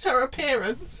 mocked her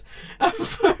appearance, and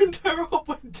phoned her up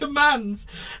with demands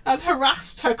and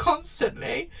harassed her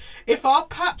constantly. If our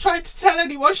Pat tried to tell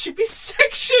anyone, she'd be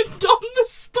sectioned on the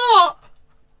spot.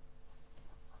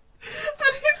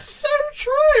 And it's so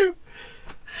true.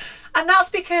 And that's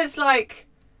because, like,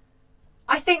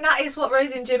 I think that is what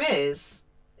Rosie and Jim is.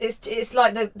 It's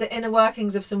like the inner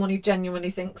workings of someone who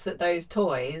genuinely thinks that those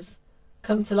toys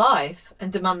come to life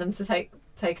and demand them to take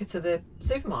her to the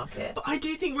supermarket. But I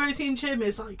do think Rosie and Jim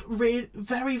is like very,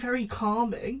 very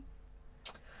calming.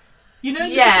 You know, in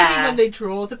the beginning when they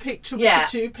draw the picture with the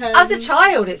two pens. As a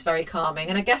child, it's very calming,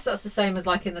 and I guess that's the same as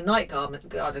like in the night garden.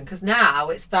 Because now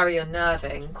it's very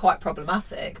unnerving, quite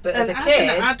problematic. But as a kid,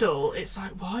 as an adult, it's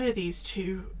like, why are these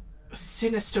two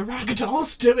sinister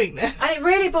ragdolls doing this? And it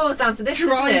really boils down to this,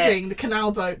 driving the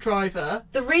canal boat driver.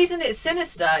 The reason it's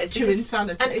sinister is to because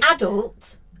insanity. An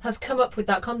adult has come up with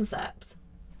that concept.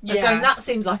 Of going, that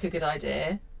seems like a good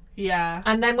idea. Yeah.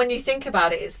 And then when you think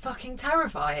about it, it's fucking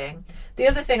terrifying. The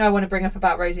other thing I want to bring up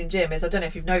about Rosie and Jim is, I don't know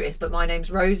if you've noticed, but my name's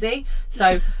Rosie.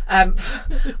 So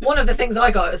one of the things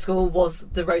I got at school was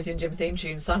the Rosie and Jim theme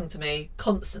tune sung to me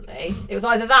constantly. It was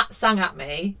either that sang at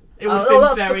me. It would have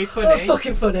been very funny. That's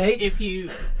fucking funny. If you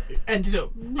ended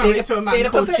up married to a man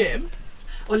called Jim.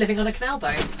 Or living on a canal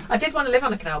boat. I did want to live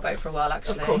on a canal boat for a while,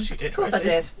 actually. Of course you did, Of course Rosie.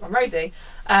 I did. I'm Rosie.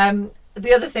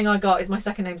 The other thing I got is my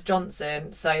second name's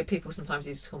Johnson, so people sometimes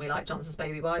used to call me like Johnson's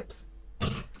baby wipes.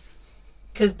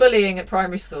 Because bullying at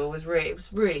primary school was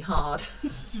really hard.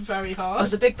 It's very hard. I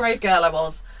was a big brave girl, I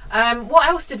was. What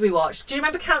else did we watch? Do you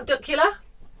remember Count Duckula?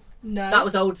 No. That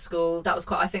was old school. That was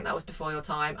I think that was before your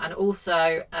time. And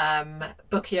also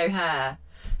Bucky O'Hare.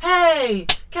 Hey,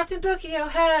 Captain Bucky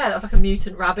O'Hare. That was like a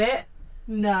mutant rabbit.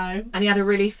 No. And he had a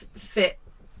really fit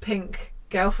pink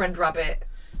girlfriend rabbit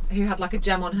who had like a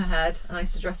gem on her head, and I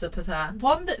used to dress up as her.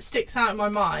 One that sticks out in my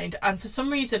mind, and for some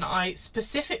reason I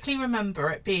specifically remember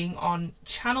it being on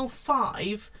Channel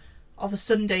 5 of a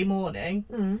Sunday morning.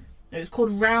 It was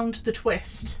called Round the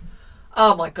Twist.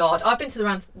 Oh my god, I've been to the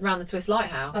Round the Twist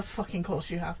Lighthouse. Of fucking course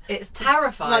you have. It's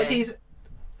terrifying. Like these,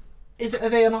 are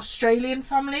they an Australian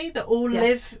family that all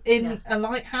live in a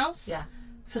lighthouse? Yeah.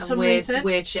 For some reason.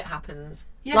 Weird shit happens.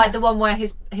 Yeah. Like the one where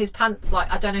his pants, like,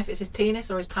 I don't know if it's his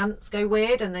penis or his pants go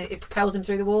weird and it propels him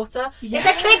through the water. Yeah. It's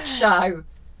a kids show.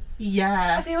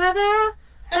 Yeah. Have you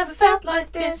ever felt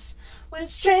like this when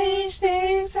strange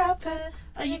things happen?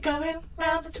 Are you going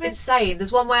round the twist? Insane.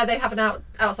 There's one where they have an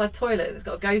outside toilet and it's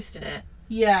got a ghost in it.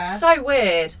 Yeah. So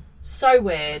weird. So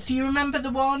weird. Do you remember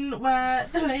the one where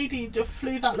the lady just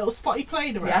flew that little spotty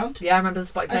plane around? Yeah, I remember the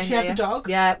spotty plane. And she had the dog?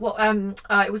 Yeah. Well,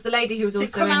 it was the lady who was Did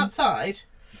also it come outside?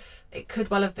 It could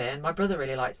well have been. My brother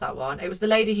really liked that one. It was the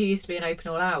lady who used to be in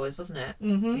Open All Hours, wasn't it?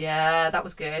 Mm-hmm. Yeah, that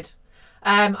was good.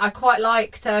 I quite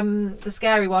liked the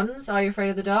scary ones. Are You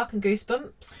Afraid of the Dark and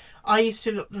Goosebumps? I used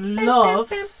to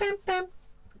love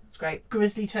It's great.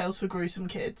 Grizzly Tales for Gruesome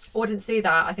Kids. Oh, I didn't see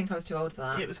that. I think I was too old for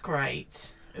that. It was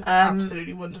great. It was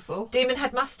absolutely wonderful. Demon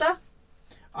Headmaster?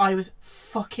 I was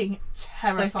fucking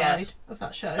terrified of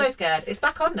that show. So scared. It's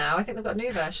back on now. I think they've got a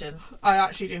new version. I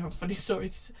actually do have funny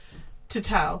stories to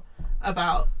tell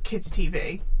about kids'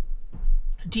 TV.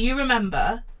 Do you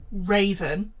remember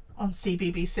Raven on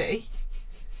CBBC?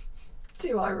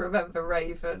 Do I remember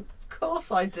Raven? Of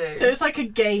course I do. So it's like a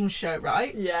game show,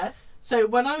 right? Yes. So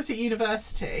when I was at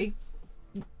university,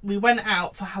 we went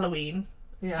out for Halloween.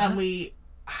 Yeah. And we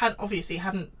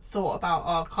hadn't thought about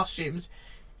our costumes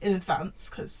in advance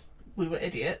because we were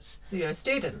idiots. You were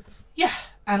students. Yeah.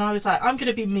 And I was like, I'm going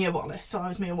to be Mia Wallace. So I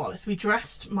was Mia Wallace. We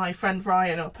dressed my friend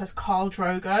Ryan up as Khal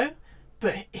Drogo,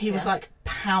 but he was like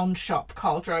pound shop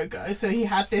Khal Drogo. So he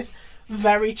had this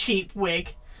very cheap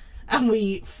wig and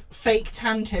we fake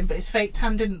tanned him, but his fake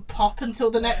tan didn't pop until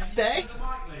the next day.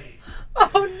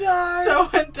 Oh no. So I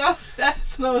went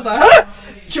downstairs and I was like,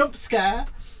 jump scare.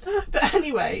 But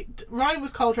anyway, Ryan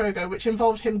was Khal Drogo, which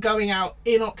involved him going out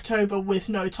in October with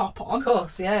no top on. Of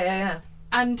course, yeah.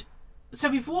 And so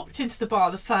we've walked into the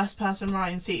bar. The first person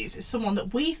Ryan sees is someone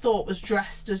that we thought was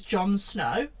dressed as Jon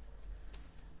Snow.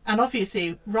 And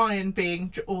obviously, Ryan,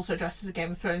 being also dressed as a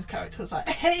Game of Thrones character, was like,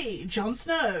 "Hey, Jon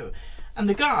Snow." And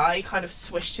the guy kind of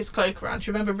swished his cloak around. Do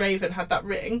you remember Raven had that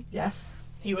ring? Yes.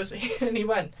 And he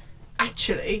went,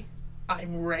 "Actually,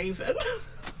 I'm Raven."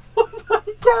 Oh my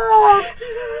god!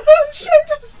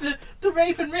 Showed us the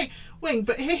Raven wing,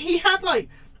 but he had like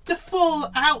the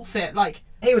full outfit. Like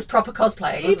he was proper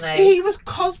cosplaying, wasn't he? He was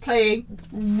cosplaying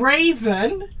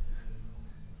Raven.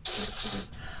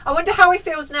 I wonder how he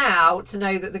feels now to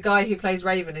know that the guy who plays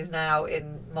Raven is now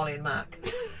in Molly and Mac.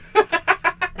 And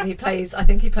I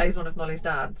think he plays one of Molly's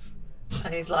dads.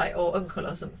 And he's like, or uncle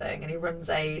or something, and he runs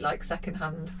a like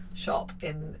second-hand shop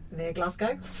near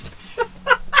Glasgow.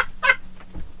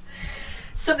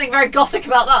 Something very gothic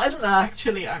about that, isn't there?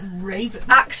 Actually, I'm Raven.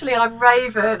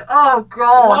 Oh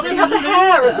god! Did he have the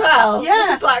hair as well?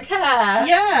 Yeah, the black hair.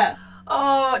 Yeah.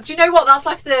 Oh, do you know what? That's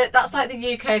like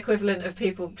the UK equivalent of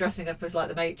people dressing up as like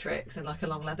the Matrix in like a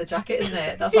long leather jacket, isn't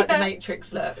it? That's like the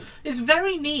Matrix look. It's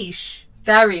very niche.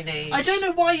 Very niche. I don't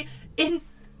know why in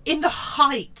the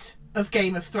height of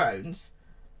Game of Thrones.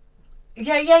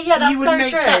 Yeah. That's you would so make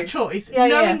true. that choice,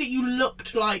 knowing that you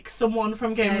looked like someone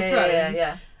from Game of Thrones.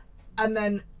 Yeah. And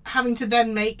then having to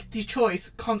then make the choice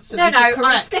constantly. No,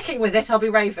 I'm sticking with it. I'll be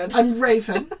Raven. I'm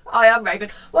Raven. I am Raven.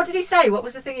 What did he say? What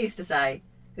was the thing he used to say?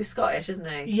 He's Scottish, isn't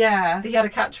he? Yeah. He had a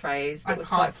catchptv that was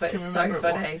quite so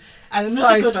funny. And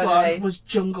another good one was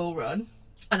Jungle Run.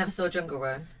 I never saw Jungle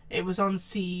Run. It was on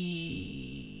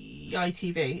ITV.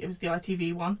 It was the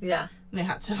ITV one. Yeah. And they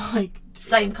had to like...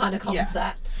 Same kind of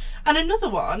concept. Yeah. And another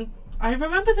one, I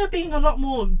remember there being a lot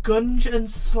more gunge and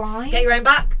slime. Get Your Own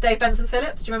Back, Dave Benson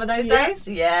Phillips. Do you remember those days?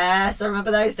 Yes, I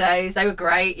remember those days. They were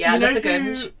great. Yeah, I love the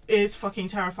gunge. Who is fucking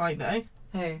terrifying though?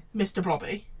 Who? Mr.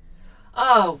 Blobby.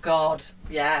 Oh god,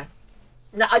 yeah.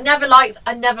 No, I never liked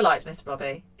Mr.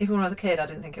 Blobby. Even when I was a kid, I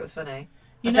didn't think it was funny.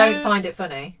 I don't find it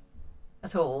funny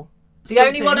at all. The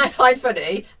only one I find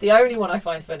funny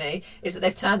is that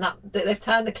they've turned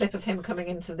the clip of him coming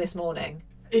into This Morning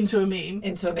into a meme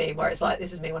where it's like,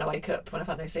 this is me when I wake up when I've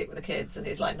had no sleep with the kids, and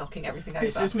he's like knocking everything over.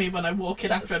 This is me when I walk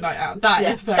in after a night out.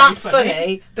 That's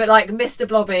funny, but like Mr.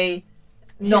 Blobby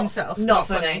himself, not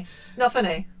funny. Not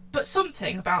funny. But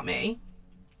something about me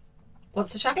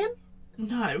wants to shag him?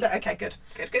 No. Okay, good.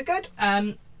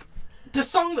 The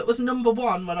song that was number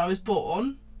one when I was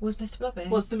born was Mr. Blobby.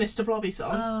 Was the Mr. Blobby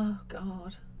song. Oh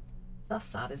god. That's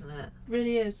sad, isn't it? It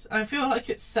really is. I feel like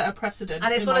it's set a precedent.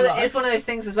 And it's one of those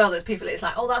things as well that people, it's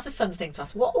like, oh, that's a fun thing to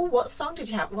ask. What song did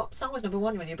you have? What song was number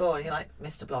one when you were born? And you're like,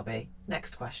 Mr. Blobby.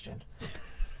 Next question.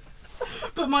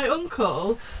 But my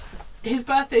uncle, his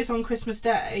birthday's on Christmas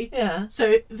Day. Yeah.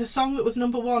 So the song that was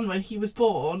number one when he was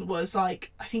born was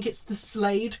like, I think it's the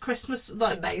Slade Christmas,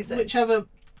 like amazing. Whichever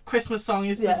Christmas song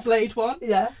is the Slade one.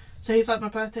 Yeah. So he's like, my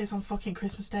birthday's on fucking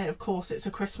Christmas Day. Of course, it's a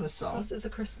Christmas song. Of course, it's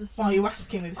a Christmas song. Why are you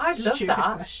asking me this stupid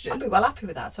question? I'd be well happy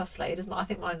with that to have Slade. I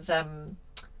think mine's I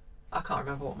can't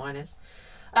remember what mine is.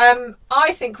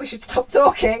 I think we should stop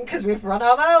talking because we've run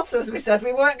our mouths as we said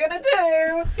we weren't going to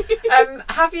do.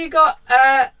 Have you got...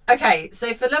 okay,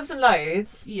 so for loves and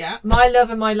loathes, my love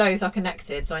and my loathe are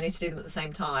connected, so I need to do them at the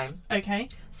same time. Okay.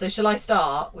 So shall I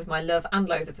start with my love and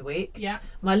loathe of the week? Yeah.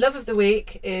 My love of the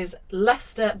week is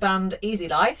Leicester band Easy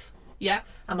Life. Yeah.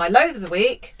 And my loathe of the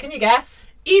week, can you guess?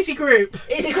 Easy Group.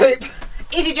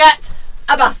 EasyJet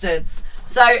are bastards.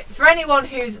 So for anyone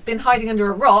who's been hiding under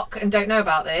a rock and don't know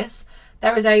about this,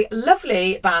 there is a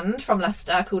lovely band from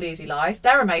Leicester called Easy Life.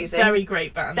 They're amazing. Very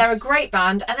great band. They're a great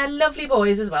band, and they're lovely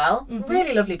boys as well. Mm-hmm.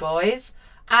 Really lovely boys.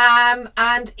 And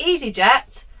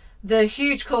EasyJet, the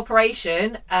huge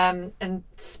corporation and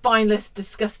spineless,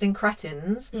 disgusting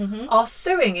cretins, are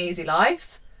suing Easy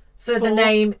Life for the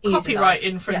name Easy Life. Copyright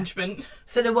infringement. Yeah.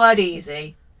 For the word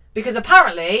easy. Because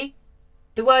apparently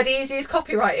the word easy is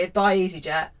copyrighted by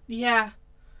EasyJet. Yeah.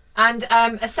 And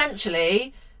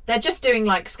essentially... they're just doing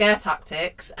like scare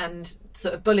tactics and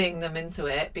sort of bullying them into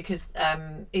it because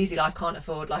Easy Life can't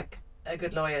afford like a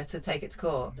good lawyer to take it to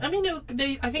court. I mean,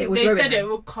 they said it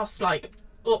would cost like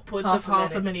upwards of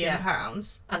half a million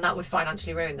pounds. And that would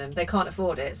financially ruin them. They can't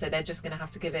afford it, so they're just going to have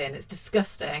to give in. It's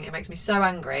disgusting. It makes me so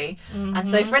angry. Mm-hmm. And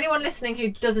so for anyone listening who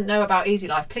doesn't know about Easy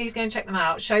Life, please go and check them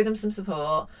out. Show them some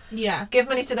support. Yeah. Give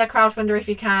money to their crowdfunder if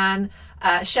you can.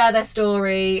 Share their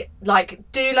story. Like,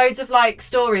 do loads of like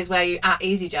stories where you at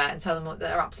EasyJet and tell them what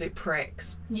they're absolute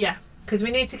pricks. Yeah. Because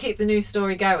we need to keep the news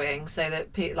story going so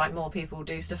that more people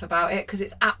do stuff about it, because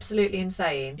it's absolutely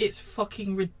insane. It's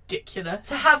fucking ridiculous.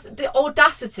 To have the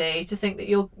audacity to think that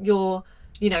you're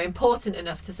important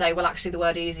enough to say, well, actually the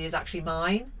word easy is actually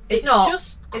mine. It's not.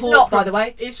 It's not, by the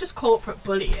way. It's just corporate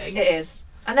bullying. It is.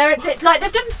 And they've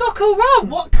done fuck all wrong.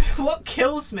 What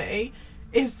kills me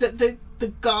is that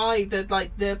the guy,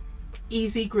 the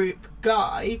Easy Group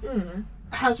guy,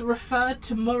 has referred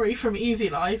to Murray from Easy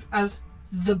Life as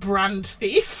the brand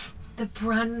thief. The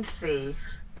brand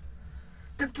thief.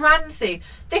 The brand thief.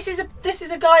 This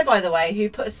is a guy, by the way, who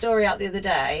put a story out the other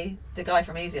day, the guy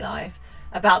from Easy Life,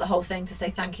 about the whole thing to say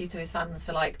thank you to his fans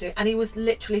for and he was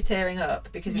literally tearing up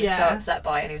because he was so upset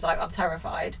by it, and he was like, I'm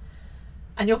terrified.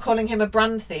 And you're calling him a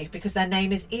brand thief because their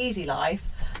name is Easy Life.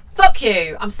 Fuck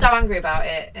you! I'm so angry about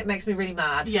it. It makes me really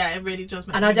mad. Yeah, it really does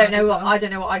make me mad. And I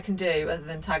don't know what I can do other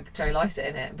than tag Joe Lycett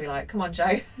in it and be like, come on,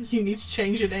 Joe. You need to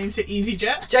change your name to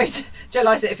EasyJet. Joe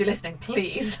Lycett, if you're listening,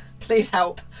 please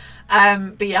help.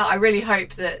 But yeah, I really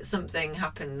hope that something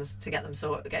happens to get it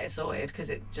sorted, because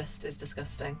it just is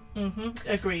disgusting.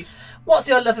 Agreed. What's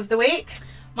your love of the week?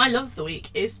 My love of the week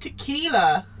is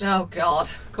tequila. Oh God,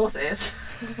 of course it is.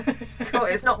 God,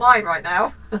 it's not mine right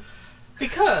now.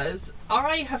 Because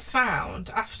I have found,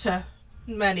 after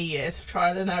many years of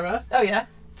trial and error,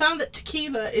 found that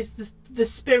tequila is the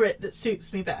spirit that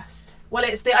suits me best. Well,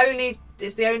 it's the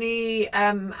only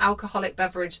alcoholic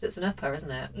beverage that's an upper,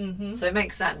 isn't it? So it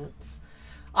makes sense.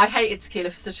 I hated tequila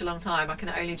for such a long time. I can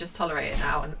only just tolerate it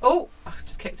now. And I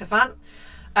just kicked a fan.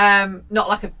 Not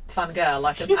like a fan girl,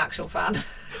 like an actual fan.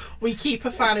 We keep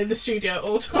a fan in the studio at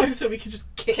all times so we can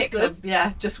just kick them.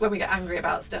 Yeah, just when we get angry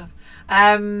about stuff.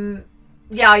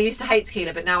 Yeah, I used to hate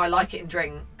tequila, but now I like it in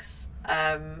drinks.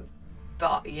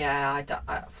 But yeah,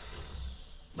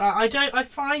 I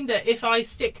find that if I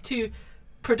stick to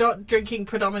drinking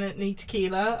predominantly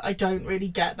tequila, I don't really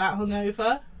get that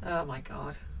hungover. Oh my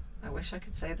God. I wish I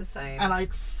could say the same. And I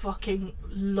fucking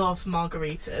love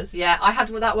margaritas. Yeah, I had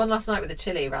that one last night with the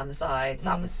chili around the side.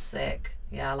 That was sick.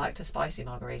 Yeah, I liked a spicy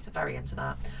margarita. Very into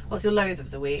that. What's your loathe of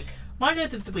the week? My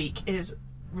loathe of the week is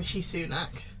Rishi Sunak.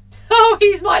 Oh,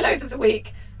 he's my loathe of the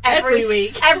week. Every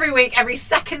week. Every week, every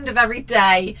second of every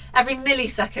day, every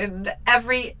millisecond,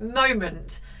 every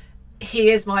moment, he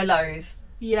is my loathe.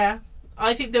 Yeah.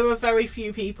 I think there are very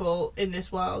few people in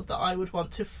this world that I would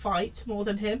want to fight more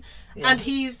than him. Yeah. And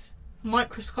he's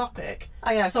microscopic.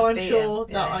 So I'm sure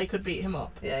that I could beat him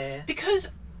up. Yeah. Because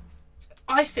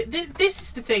I think this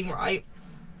is the thing, right?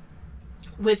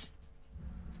 With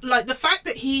the fact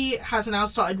that he has now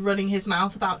started running his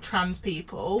mouth about trans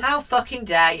people. How fucking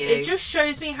dare you? It just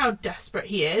shows me how desperate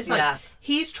he is.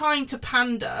 He's trying to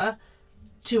pander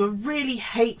to a really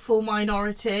hateful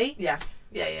minority. Yeah.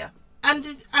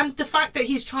 And the fact that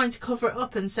he's trying to cover it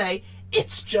up and say,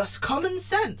 it's just common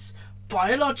sense.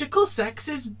 Biological sex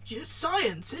is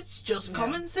science. It's just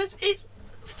common sense. It's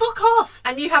fuck off.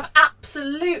 And you have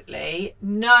absolutely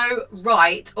no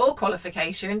right or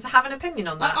qualification to have an opinion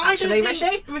on that, I don't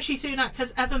think Rishi Sunak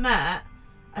has ever met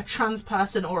a trans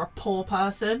person or a poor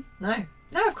person. No,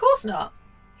 of course not.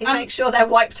 He makes sure they're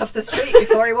wiped off the street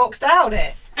before he walks down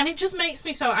it. And it just makes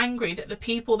me so angry that the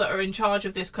people that are in charge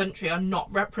of this country are not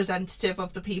representative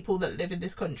of the people that live in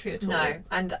this country at all. No,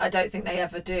 and I don't think they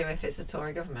ever do if it's a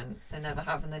Tory government. They never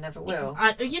have and they never will.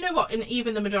 And you know what? In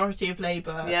even the majority of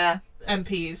Labour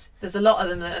MPs... There's a lot of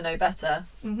them that are no better.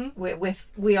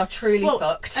 We are truly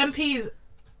fucked. MPs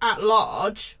at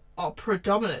large are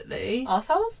predominantly...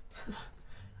 Arseholes?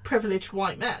 Privileged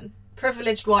white men.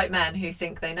 Privileged white men who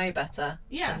think they know better.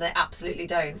 Yeah. And they absolutely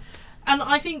don't. And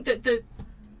I think that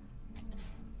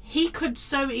he could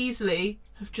so easily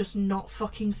have just not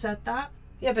fucking said that.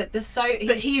 Yeah, but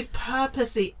he's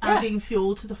purposely adding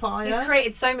fuel to the fire. He's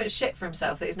created so much shit for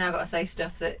himself that he's now got to say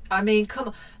stuff that, I mean, come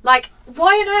on. Like,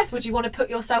 why on earth would you want to put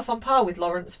yourself on par with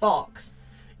Lawrence Fox?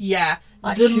 Yeah.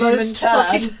 Like the most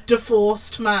fucking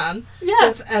divorced man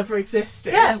that's ever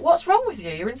existed. Yeah, what's wrong with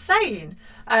you? You're insane.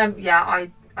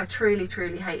 I truly,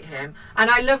 truly hate him. And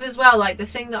I love as well, the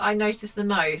thing that I noticed the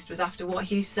most was after what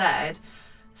he said,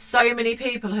 so many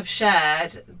people have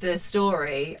shared the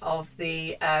story of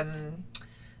the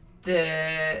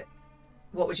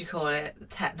what would you call it?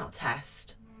 Not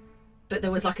test. But there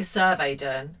was a survey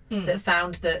done that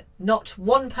found that not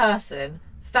one person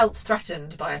felt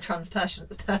threatened by a trans person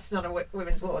on a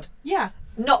women's ward. Yeah.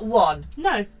 Not one.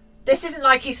 No. This isn't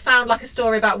like he's found a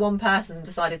story about one person and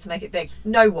decided to make it big.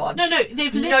 No one. No,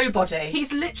 nobody.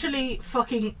 He's literally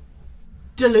fucking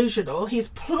delusional. He's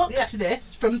plucked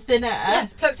this from thin air.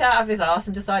 Yes, plucked it out of his arse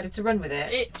and decided to run with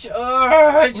it. It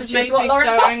just makes what me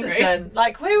Lawrence so Fox angry. has done.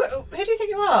 Who do you think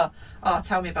you are? Oh,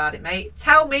 tell me about it, mate.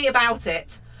 Tell me about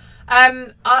it.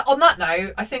 On that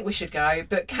note, I think we should go,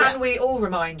 but can we all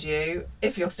remind you,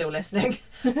 if you're still listening,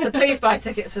 to please buy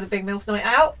tickets for the Big MILF Night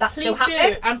Out. That's still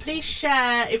happening. And please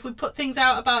share. If we put things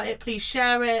out about it, please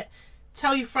share it.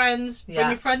 Tell your friends. Bring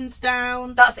your friends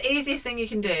down. That's the easiest thing you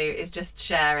can do, is just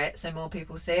share it so more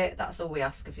people see it. That's all we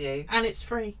ask of you. And it's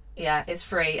free. Yeah, it's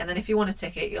free. And then if you want a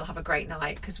ticket, you'll have a great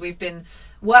night, because we've been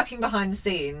working behind the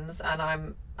scenes,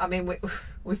 and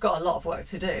we've got a lot of work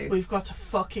to do. We've got a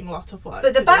fucking lot of work.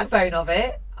 But the backbone of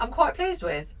it, I'm quite pleased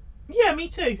with. Yeah, me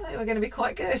too. I think we're going to be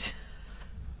quite good.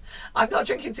 I'm not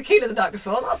drinking tequila the night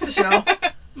before, that's for sure.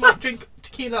 Might drink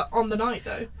tequila on the night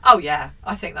though. Oh yeah,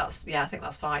 I think that's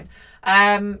fine.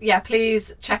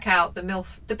 Please check out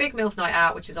the Big MILF Night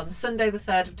Out, which is on Sunday the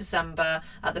 3rd of December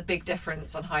at the Big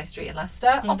Difference on High Street in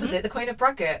Leicester, opposite the Queen of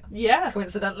Bradgate. Yeah.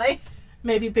 Coincidentally.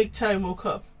 Maybe Big Tone will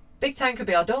come. Big Tone could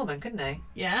be our doorman, couldn't he?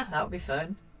 Yeah. That would be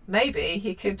fun. Maybe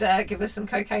he could give us some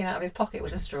cocaine out of his pocket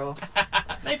with a straw.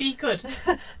 Maybe he could.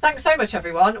 Thanks so much,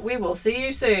 everyone. We will see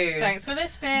you soon. Thanks for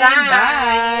listening. Bye.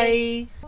 Bye.